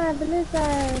have my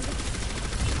blizzard.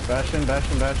 Bastion,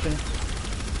 Bastion, Bastion.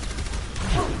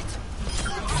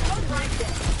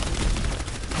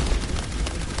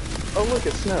 Oh look,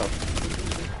 it's snow.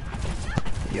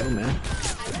 Yo, man.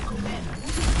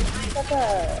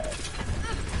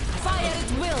 Fire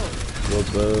at will.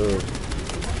 What's up?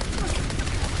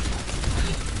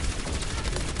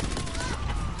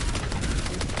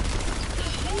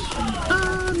 I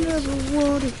never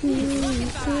want to hear you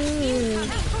say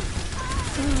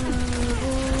I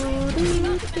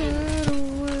want to get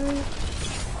away.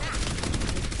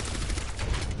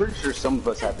 Pretty sure some of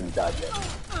us haven't died yet.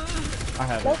 I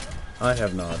haven't. I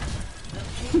have not.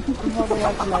 I'm holding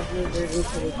on to my blizzard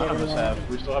until we None get of in us there. have.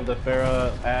 We still have the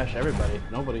Pharah, Ashe, everybody.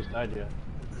 Nobody's died yet.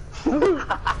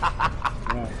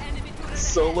 Yeah.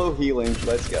 Solo healing,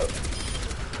 let's go.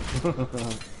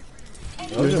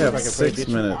 We have 6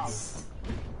 minutes.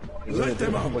 Let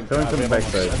them out. Coming from the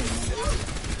backside.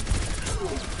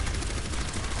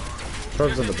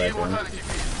 Prob's on the back end.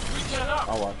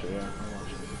 I'll watch it, yeah.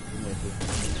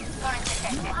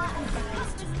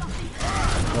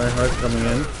 Reinhardt coming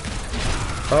in.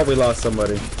 Oh, we lost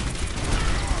somebody.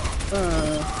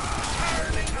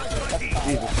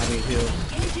 Jesus, I need heals.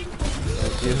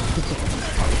 Thank you.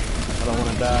 I don't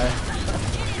want to die.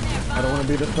 I don't want to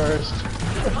be the first.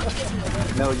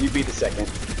 No, you be the second.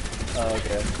 Oh,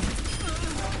 okay.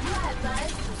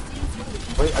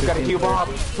 Wait, I've got a heal Bob!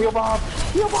 Heal Bob!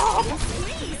 Heal Bob!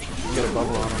 Get a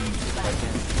bubble on him.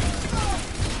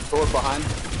 Thor behind.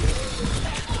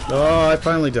 Oh, I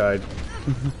finally died.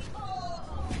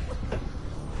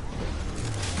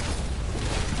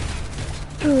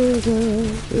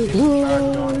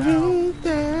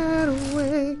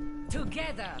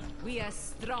 Together, we are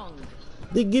strong.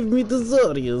 They give me the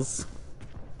Zorias.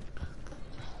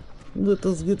 Let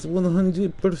us get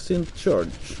 100%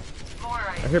 charge.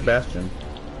 I hear Bastion.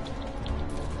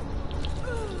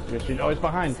 Yeah, she's always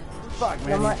behind. Fuck, man.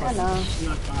 No more, I know.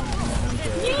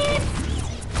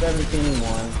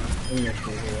 17-1. We missed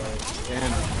it here.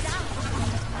 Damn.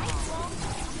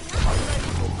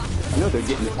 I know they're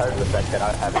getting tired of the fact that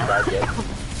I haven't died yet.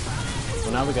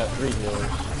 Well, now we got 3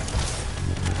 healers.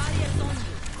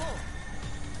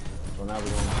 So now we're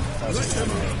going to have to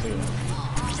too.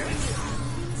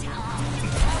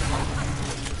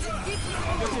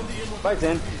 Fight's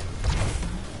in.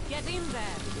 Get in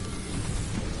there.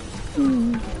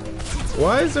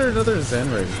 Why is there another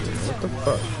Zen right here? What the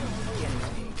fuck?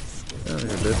 Get out of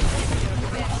here, bitch.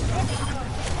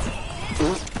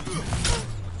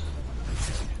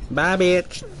 Bye,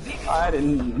 bitch. I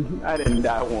didn't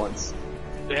die once.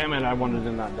 Damn it, I wanted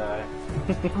to not die.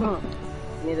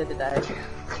 Neither did I.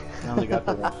 I only got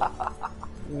the one. I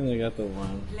only got the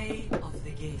one. Play of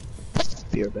the game.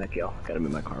 Be right back, y'all. Gotta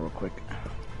move my car real quick.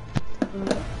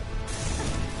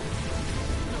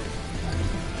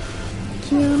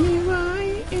 Tell me why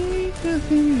it ain't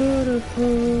nothing but a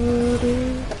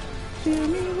party. Tell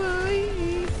me why it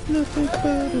ain't nothing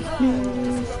but a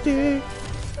mistake.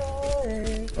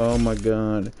 Oh my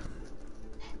god.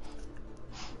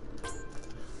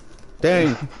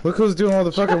 Dang, look who's doing all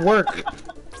the fucking work.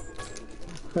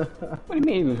 What do you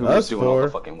mean? Who's doing all the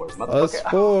fucking work? Us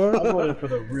four. I voted for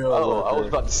the real. Oh, I was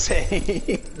about to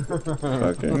say.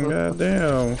 Fucking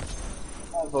goddamn.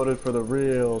 I voted for the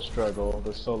real struggle,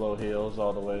 the solo heals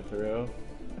all the way through.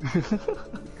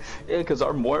 Yeah, because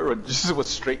our Moira just was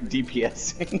straight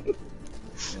DPSing.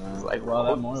 It's like,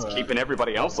 well, it's keeping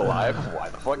everybody else alive. Why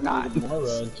the fuck not?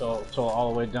 Moira until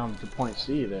all the way down to point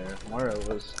C there. Moira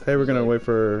was. Hey, we're gonna wait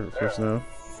for snow.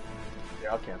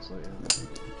 Yeah, I'll cancel it.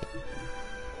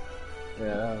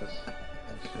 Yeah,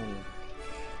 that's funny.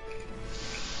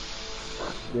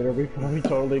 Dude, are we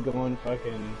totally going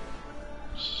fucking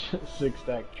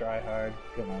 6-stack try hard?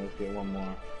 Come on, let's get one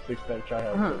more. 6-stack try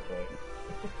hard quick play.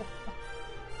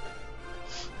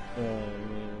 Oh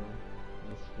man,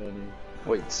 that's funny.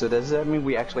 Wait, so does that mean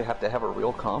we actually have to have a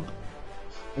real comp?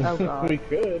 Oh god. We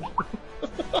could.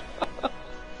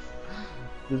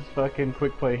 Just fucking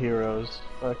quick play heroes,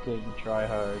 fucking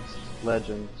tryhards,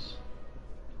 legends.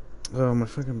 Oh, my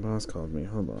fucking boss called me.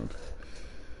 Hold on.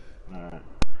 Alright.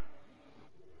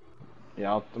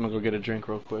 Yeah, I'm gonna go get a drink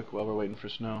real quick while we're waiting for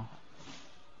snow.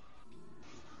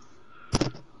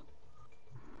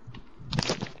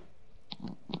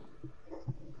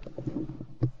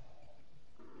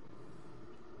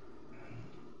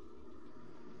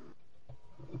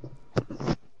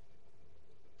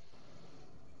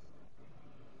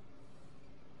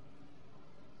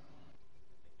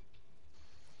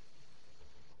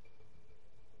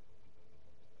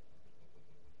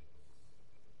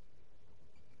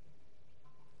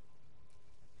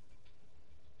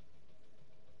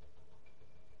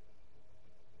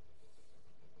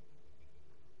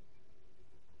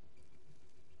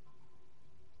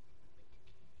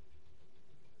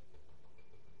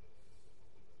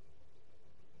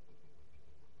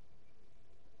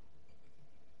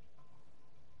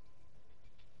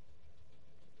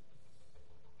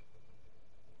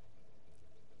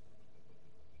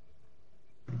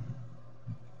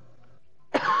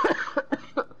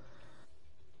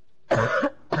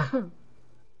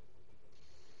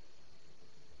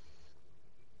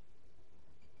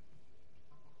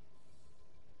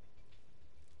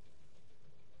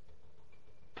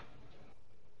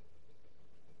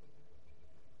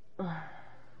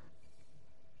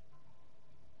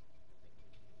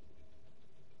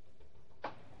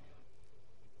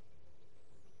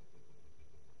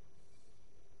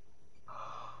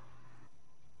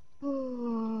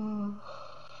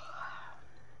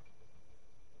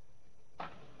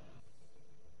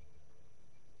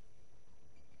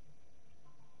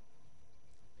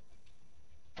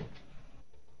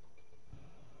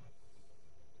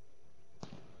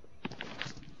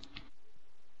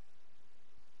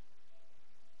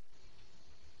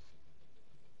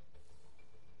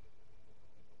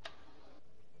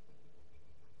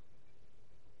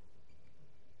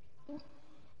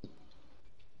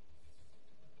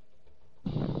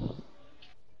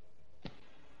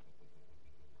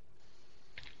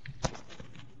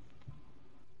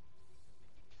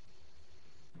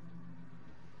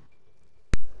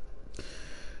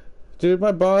 Dude,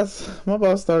 my boss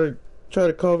started trying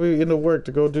to call me into work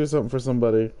to go do something for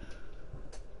somebody.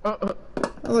 I was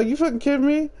like, you fucking kidding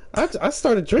me? I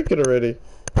started drinking already.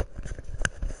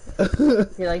 You're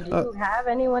like, do you have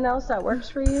anyone else that works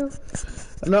for you?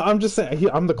 No, I'm just saying,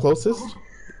 I'm the closest.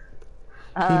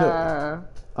 I'm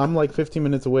like 15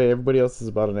 minutes away. Everybody else is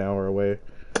about an hour away.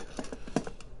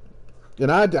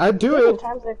 And I do it.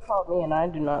 Sometimes they've called me and I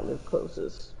do not live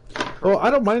closest. Well, I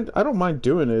don't mind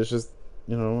doing it. It's just,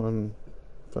 you know, I'm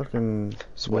fucking.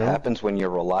 That's what happens when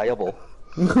you're reliable.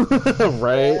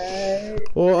 Right.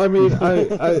 Well, I mean,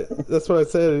 I that's what I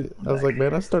said. I was like,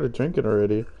 man, I started drinking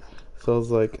already. So I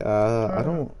was like, I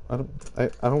don't.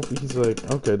 He's like,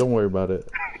 okay, don't worry about it.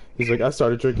 He's like, I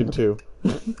started drinking too.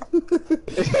 I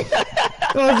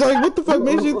was like, what the fuck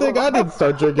made you think I didn't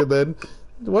start drinking then?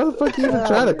 Why the fuck you even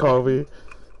trying to call me?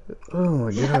 Oh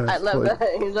my god. I love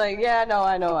that. He's like, yeah, no,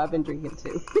 I know. I've been drinking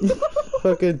too.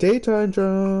 Fucking daytime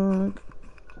drunk.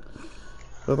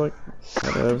 But like,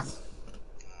 whatevs.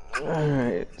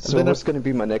 Alright, so what's gonna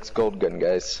be my next gold gun,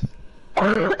 guys?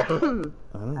 I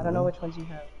don't know which ones you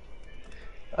have.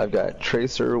 I've got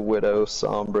Tracer, Widow,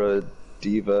 Sombra,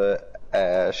 Diva,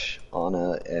 Ashe,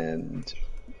 Ana, and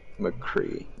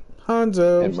McCree.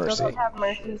 Hanzo. And You Mercy. still don't have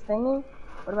Mercy's thingy?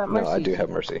 What about Mercy? No, I do have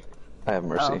Mercy. I have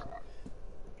Mercy.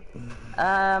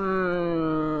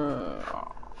 Oh, okay.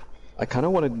 I kind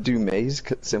of want to do Maze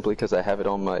simply because I have it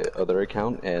on my other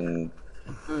account, and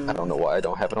I don't know why I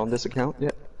don't have it on this account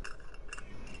yet.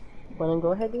 Well, then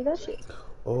go ahead and do that shit.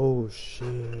 Oh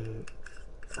shit.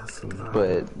 That's a lot.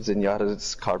 But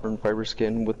Zenyatta's carbon fiber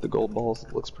skin with the gold balls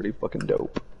looks pretty fucking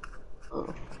dope.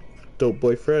 Dope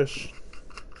boy fresh.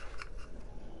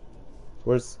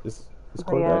 Where's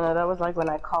Corey Yeah, back? no, that was like when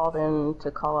I called in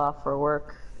to call off for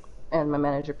work, and my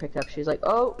manager picked up. She's like,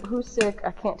 "Oh, who's sick?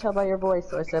 I can't tell by your voice."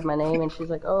 So I said my name, and she's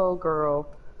like, "Oh, girl."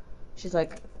 She's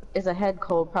like, "It's a head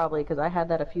cold probably, because I had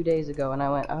that a few days ago." And I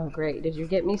went, "Oh, great. Did you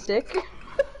get me sick?"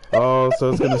 Oh, so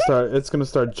it's gonna start. It's gonna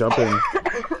start jumping.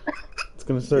 It's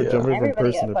gonna start jumping from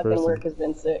Everybody person at to fucking person. work has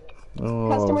been sick. Oh,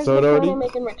 Customers so it been already. calling,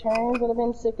 making returns that have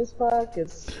been sick as fuck.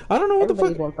 I don't know what the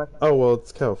Everybody's fuck. been fucking Oh well,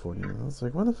 it's California. I was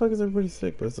like, why the fuck is everybody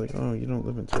sick? But it's like, oh, you don't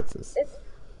live in Texas. It's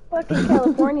fucking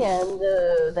California, and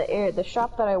the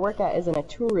shop that I work at is in a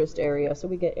tourist area, so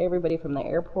we get everybody from the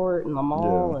airport and the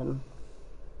mall and.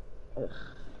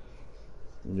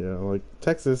 Yeah, like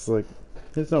Texas, like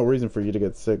there's no reason for you to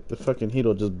get sick. The fucking heat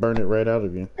will just burn it right out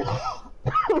of you.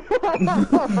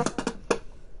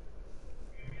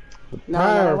 No,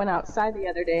 I went outside the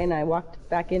other day and I walked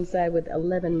back inside with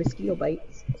 11 mosquito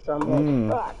bites. So I'm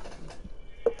like, fuck.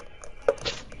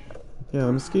 Yeah,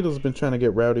 the mosquitoes have been trying to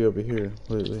get rowdy over here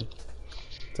lately.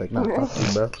 It's like, not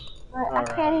fucking, bro. I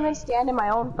can't even stand in my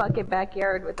own fucking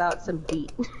backyard without some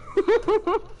DEET.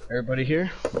 Everybody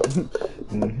here?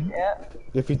 Yeah.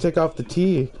 If you take off the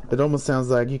T, it almost sounds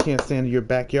like you can't stand in your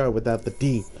backyard without the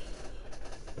D.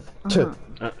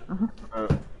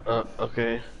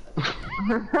 Okay.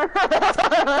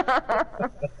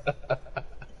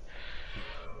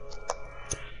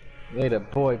 Later,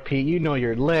 boy, Pete. You know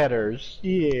your letters.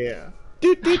 Yeah.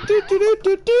 Do do do do do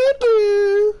do do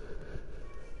do.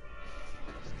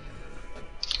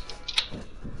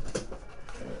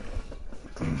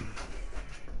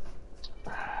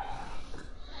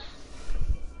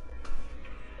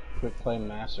 Quick play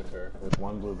massacre with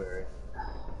one blueberry.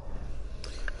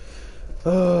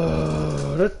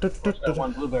 That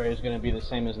one blueberry is going to be the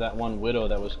same as that one widow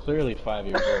that was clearly 5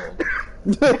 years old.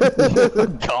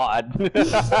 God.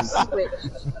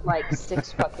 Switched like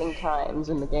 6 fucking times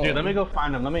in the game. Dude, let me go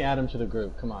find him. Let me add him to the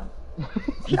group. Come on.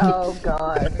 Oh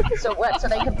god. So what? So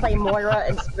they can play Moira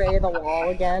and spray the wall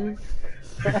again?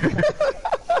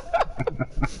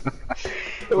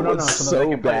 It was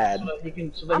so bad. So that he can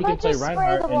play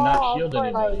Reinhardt and not shield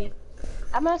anybody. Like,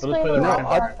 I'm gonna spray the wall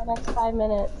for the next 5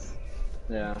 minutes.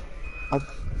 Yeah.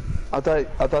 I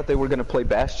thought they were gonna play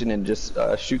Bastion and just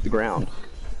shoot the ground.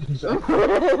 Just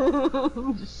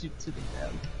shoot to the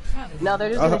ground. No, they're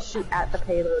just gonna shoot at the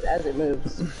payload as it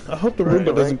moves. I hope the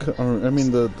Roomba doesn't come. I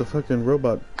mean, the fucking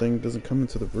robot thing doesn't come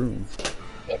into the room.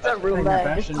 It's a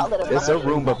Roomba. Just call it a It's a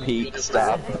Roomba, Pete.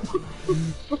 Stop.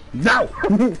 No!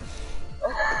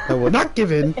 I will not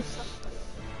give in.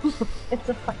 It's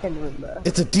a fucking Roomba.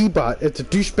 It's a D-bot. It's a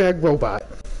douchebag robot.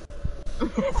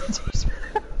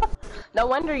 No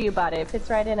wonder you bought it. It fits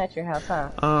right in at your house,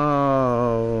 huh?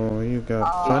 Oh, you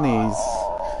got funnies.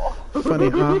 Funny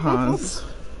ha-has.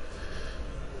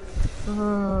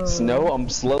 Snow, I'm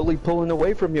slowly pulling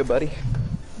away from you, buddy.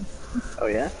 Oh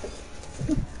yeah?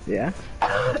 Yeah?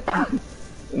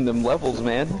 In them levels,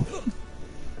 man.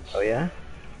 Oh yeah?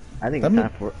 I think it's time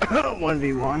for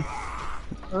 1v1.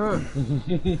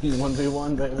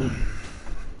 1v1, baby.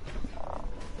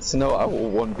 Snow, I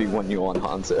will 1v1 you on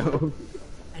Hanzo.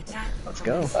 Let's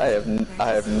go. I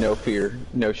have no fear,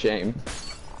 no shame.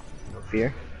 No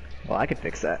fear? Well, I could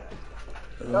fix that.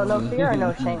 No fear or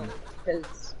no shame.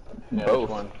 Because Yeah, Both.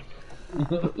 one.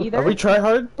 either. Are we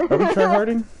tryhard? Are we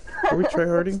tryharding? Are we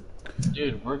tryharding?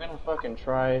 Dude, we're gonna fucking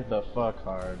try the fuck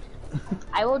hard.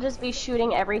 I will just be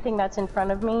shooting everything that's in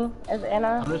front of me as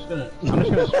Anna. I'm just gonna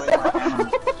swing my hammer.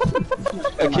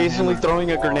 Occasionally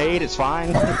throwing a grenade is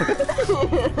fine. Okay,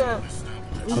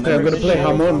 I'm gonna play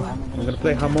Hamon. I'm gonna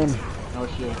play Hamon. No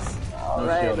shield. No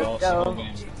Alright, shield, let's all go. slow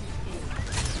game.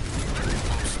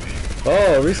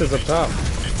 Oh, Reese's up top.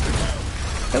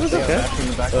 That was okay.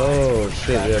 Oh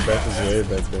shit, yeah, back is way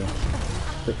back there.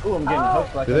 Ooh, I'm getting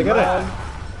hooked like Do they got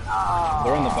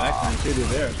They're on the back line too, dude.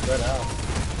 They're spread out.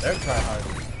 They're tryhard.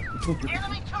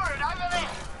 Enemy turret over there.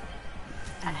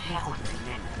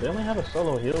 They only have a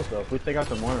solo heals though. If we take out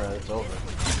the Moira, it's over.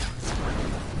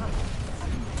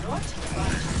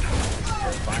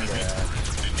 Find their ass.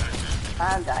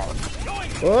 I'm dying.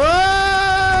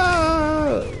 Whoa!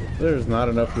 There's not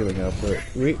enough healing output.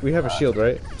 We have a shield,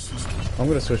 right? I'm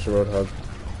gonna switch to Roadhog.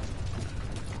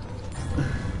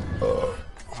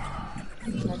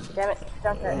 Damn it,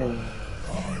 stop that.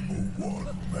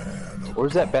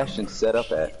 Where's that Bastion set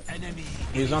up at?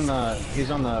 He's on the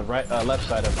right left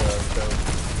side of the build.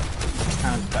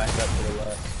 Kind of backed up to the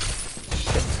left.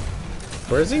 Shit.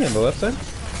 Where is he? On the left side?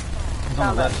 He's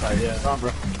on the left side, yeah.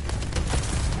 Sombra.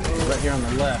 He's right here on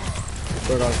the left.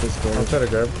 I'll try to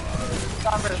grab.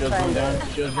 Shield's going down.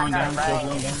 Shield's going down. Shield's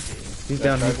going down. He's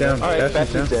down. He's down. Alright,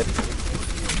 Bastion's down. Bastion's dead.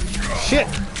 Shit!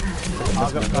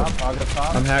 I'll go top. I'll go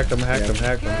top. I'm hacked. I'm hacked. I'm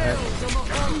hacked. I'm hacked.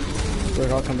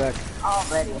 Roadhog, come back.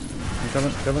 Already. I'm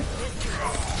coming. Coming.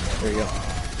 There you go.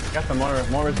 Got the Moira.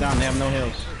 Moira's down. They have no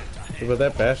heals. But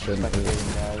that Bastion.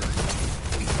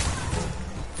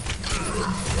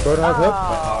 Roadhog low?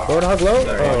 Roadhog low?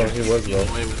 Oh, he was low.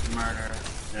 Away with murder.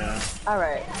 Yeah.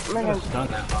 Alright. Could have stunned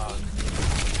that hog.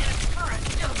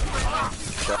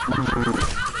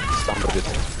 Stumbled it.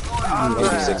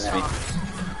 86 feet.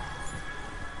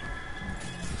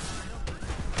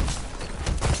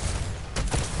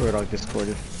 Roadhog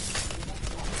discorded.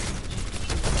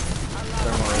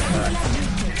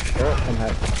 Oh, I'm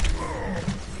hacked.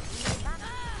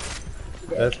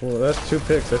 That's two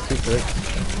picks. That's two picks.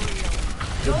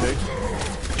 Good big.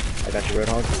 I got you,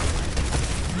 Roadhog.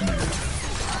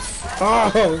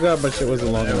 Oh god, my shit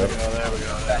wasn't long enough. There we go.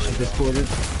 Bastion discorded.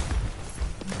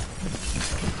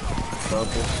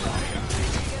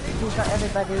 He's got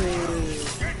everybody.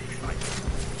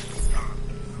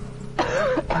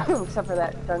 Except for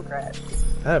that Junkrat.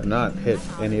 I have not hit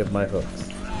any of my hooks.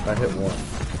 I hit one.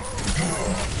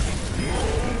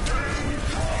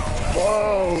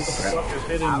 Whoa! Fucker's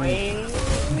hitting me.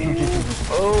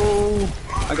 Oh!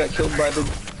 I got killed by the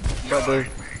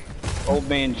old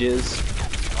man jizz.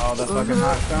 Oh, the fucking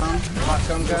hot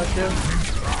cone got you?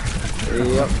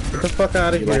 Yep. Get the fuck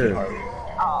out of here.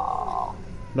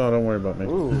 No, don't worry about me.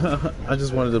 I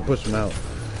just wanted to push him out.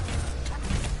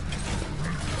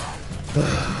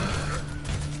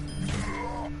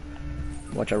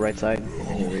 Watch our right side.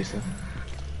 Risa.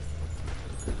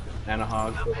 And a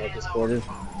hog. Discorded.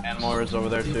 And Moira's over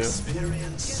there too.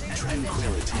 Experience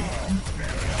tranquility.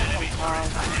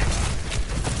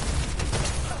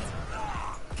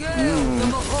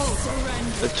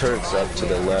 The turret's up to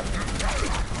the left.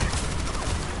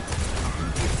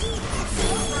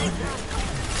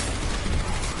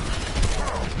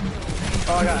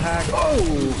 Oh, I got hacked.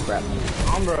 Oh, crap.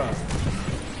 Umbra.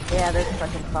 Yeah, there's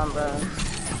fucking Sombra.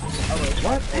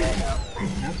 What?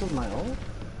 Cancelled my ult?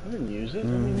 I didn't use it. I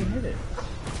didn't even hit it.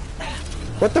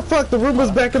 What the fuck? The room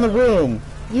was back in the room.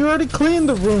 You already cleaned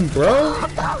the room, bro.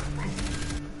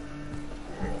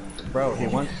 Bro, he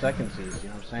wants second Z's, you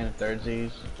know what I'm saying? Third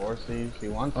Z's, fourth Z's, he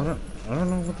wants I them. don't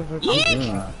know what the fuck you're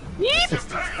doing.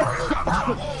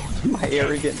 My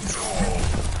arrogance.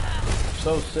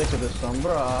 So sick of this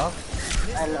Sombra.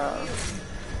 I know.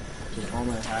 She's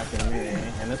only hacking me,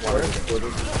 and it's working.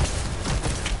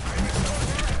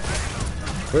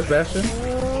 Where's Bastion?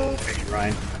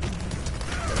 Ryan.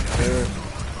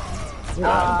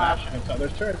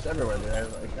 There's turrets everywhere, dude.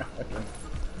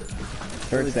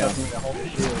 Turret's down. The whole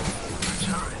shield.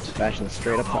 Bastion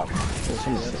straight up top.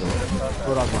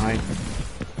 Roadhog behind.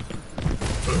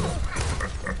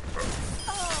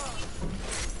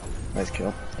 Nice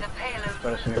kill. The payload.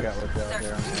 Try to sneak out with out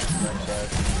there on the right side.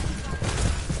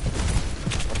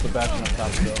 What's the Bastion up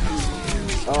top still?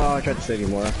 Oh, I tried to save you,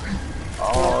 Mora.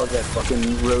 Oh, that fucking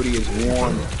roadie is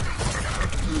warm.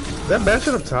 Is that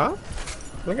Bastion up top?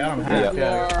 I got him hacked,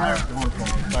 Yeah. Fire's going for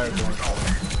him. Fire's going for him.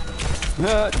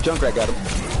 Junkrat got him.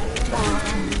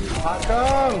 Hot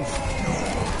come!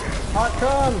 Hot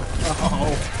come!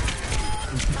 Oh.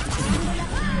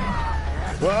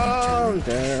 Whoa, I'm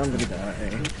dead. I'm gonna die.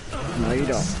 No, you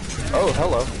don't. Oh,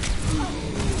 hello.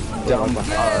 Down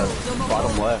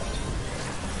bottom left.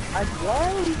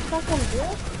 Again? You fucking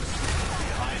bitch?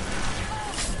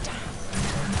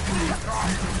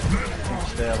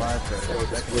 Stay alive for a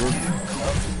second.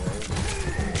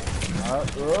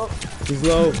 He's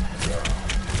low.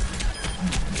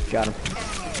 Got him.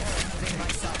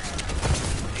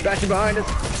 Bastion behind us.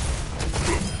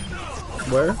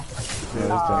 Where?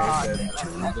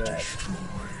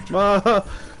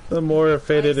 The Moira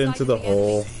faded into the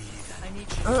hole.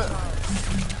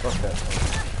 Fuck that.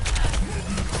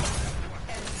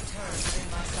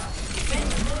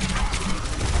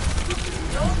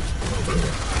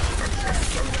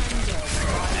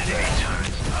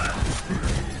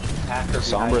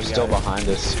 Sombra's still behind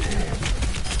us.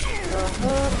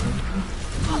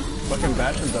 Fucking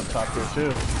Bastion's up top here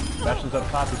too. Bastion's up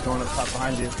top, he's going up top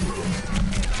behind you.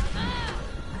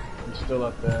 He's still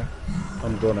up there.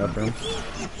 I'm going after him.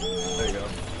 There you go.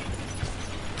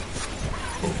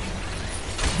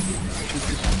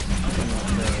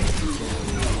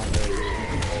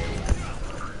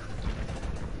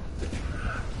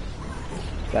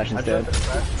 Bastion's dead.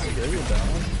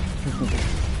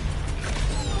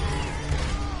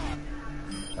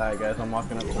 Alright guys, I'm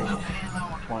walking up to the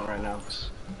point right now.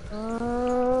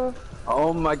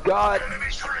 Oh my god!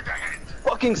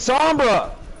 Fucking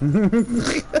Sombra!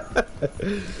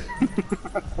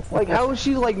 Like, how is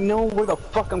she like know where the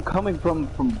fuck I'm coming from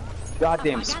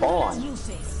goddamn spawn? She's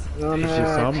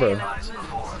Sombra.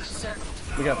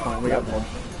 We got point, we got point.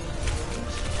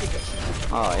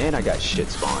 Oh, and I got shit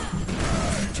spawn.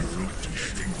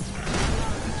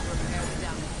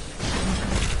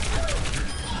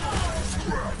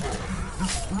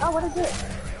 Oh, what is it?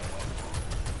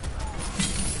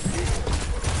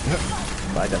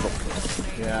 Bye, devil.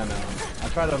 Yeah, I know. I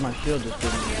tried out my shield, just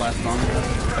didn't last long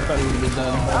enough. I thought he would be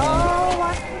done.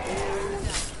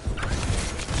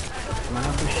 And I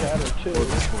have to shatter too.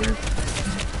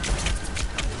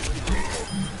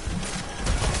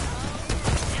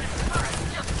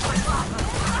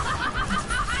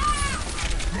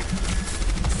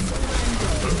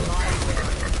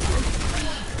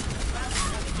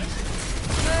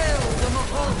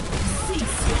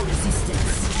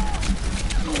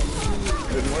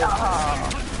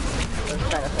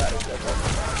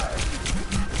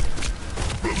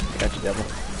 Got you, devil.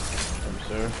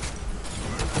 Sir.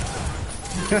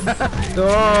 Oh,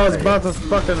 I was about to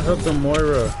fucking hook the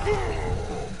Moira.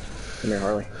 Come here,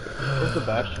 Harley. Where's the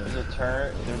Bastion? There's a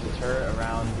turret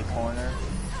around the corner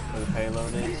where the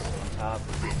payload is on top.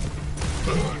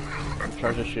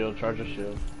 Charge a shield, charge a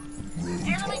shield.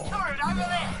 Enemy turret over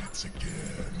there!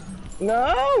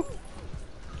 No!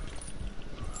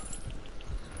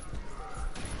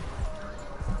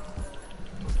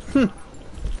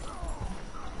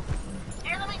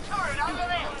 Enemy turret over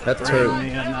there! That turret.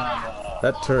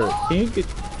 That turret. Can you get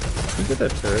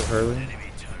that turret, Harley?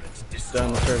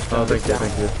 Down the turret. Oh, thank you,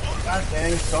 thank you. God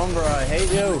dang, Sombra, I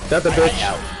hate you. Got the bitch.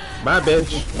 Bye,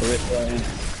 bitch.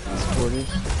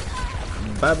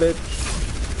 Bye, bitch.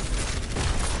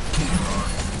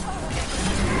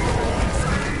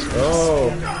 Oh.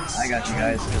 I got you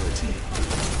guys.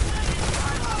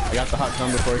 I got the hot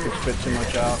gun before he could spit too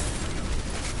much out.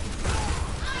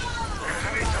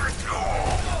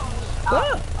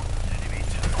 Ah.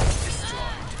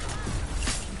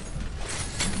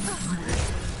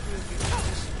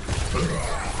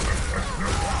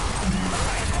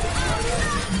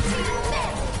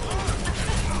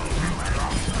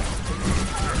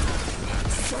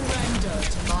 Surrender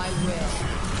to my will.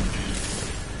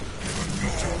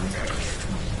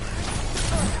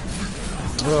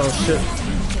 Oh, shit.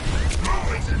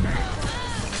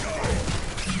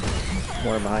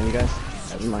 More behind you guys.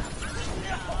 Never mind.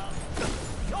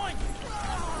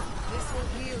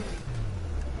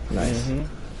 Nice.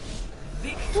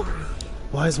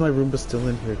 Why is my Roomba still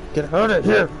in here? Get out of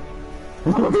here!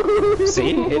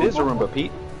 See? It is a Roomba,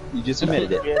 Pete. You just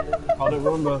admitted it. Called it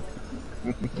Roomba.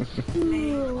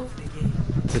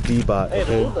 It's a D-bot,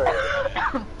 okay?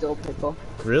 Dill pickle.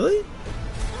 Really?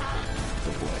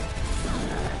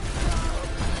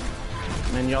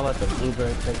 Man, y'all let the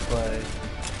blueberry pig play.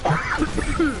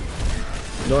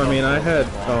 No, I mean, I had...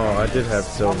 Oh, I did have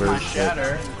silver. My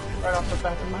shatter. Right off the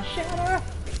back of my shatter.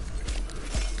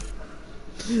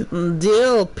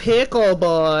 Dill pickle,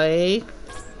 boy.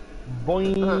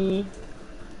 Boing.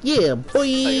 Yeah,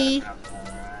 boy.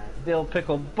 Dill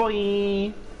pickle,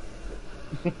 boing.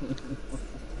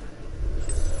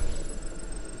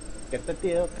 Get the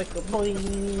dill pickle,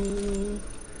 boing.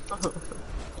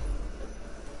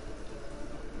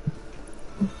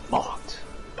 Mocked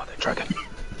by the dragon.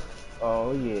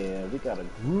 Oh yeah, we got a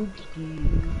group ski.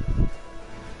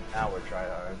 Now we're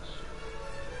tryhards.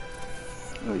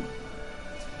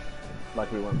 Like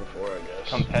we went before, I guess.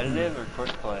 Competitive or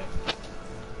quick play?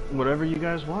 Whatever you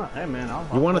guys want. Hey man, I'll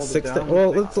You want a hold it 6? down.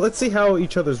 Well, let's see how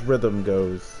each other's rhythm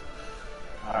goes.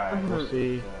 Alright, we'll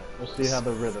see how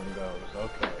the rhythm goes.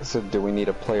 Okay. So do we need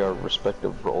to play our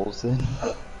respective roles then?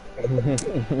 Do we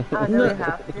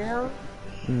have to?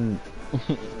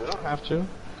 We don't have to.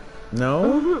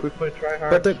 No? We play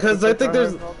tryhard. But because I think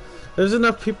there's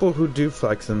enough people who do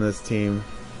flex in this team.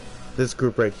 This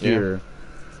group right here.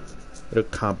 It'll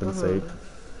compensate.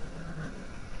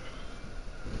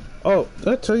 Oh, did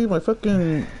I tell you my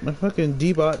fucking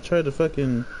D-bot tried to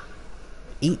fucking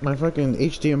eat my fucking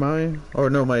HDMI? Or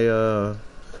no, my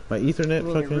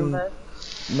Ethernet fucking...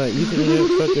 My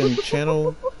Ethernet fucking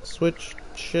channel switch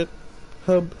shit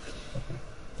hub.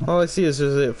 All I see is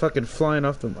just it fucking flying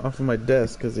off of my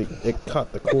desk because it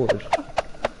caught the cord.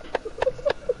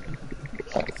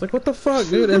 It's like, what the fuck,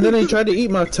 dude? And then he tried to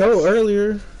eat my toe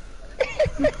earlier.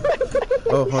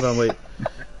 Oh, hold on, wait.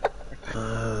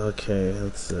 Okay,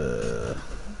 let's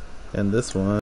end this one.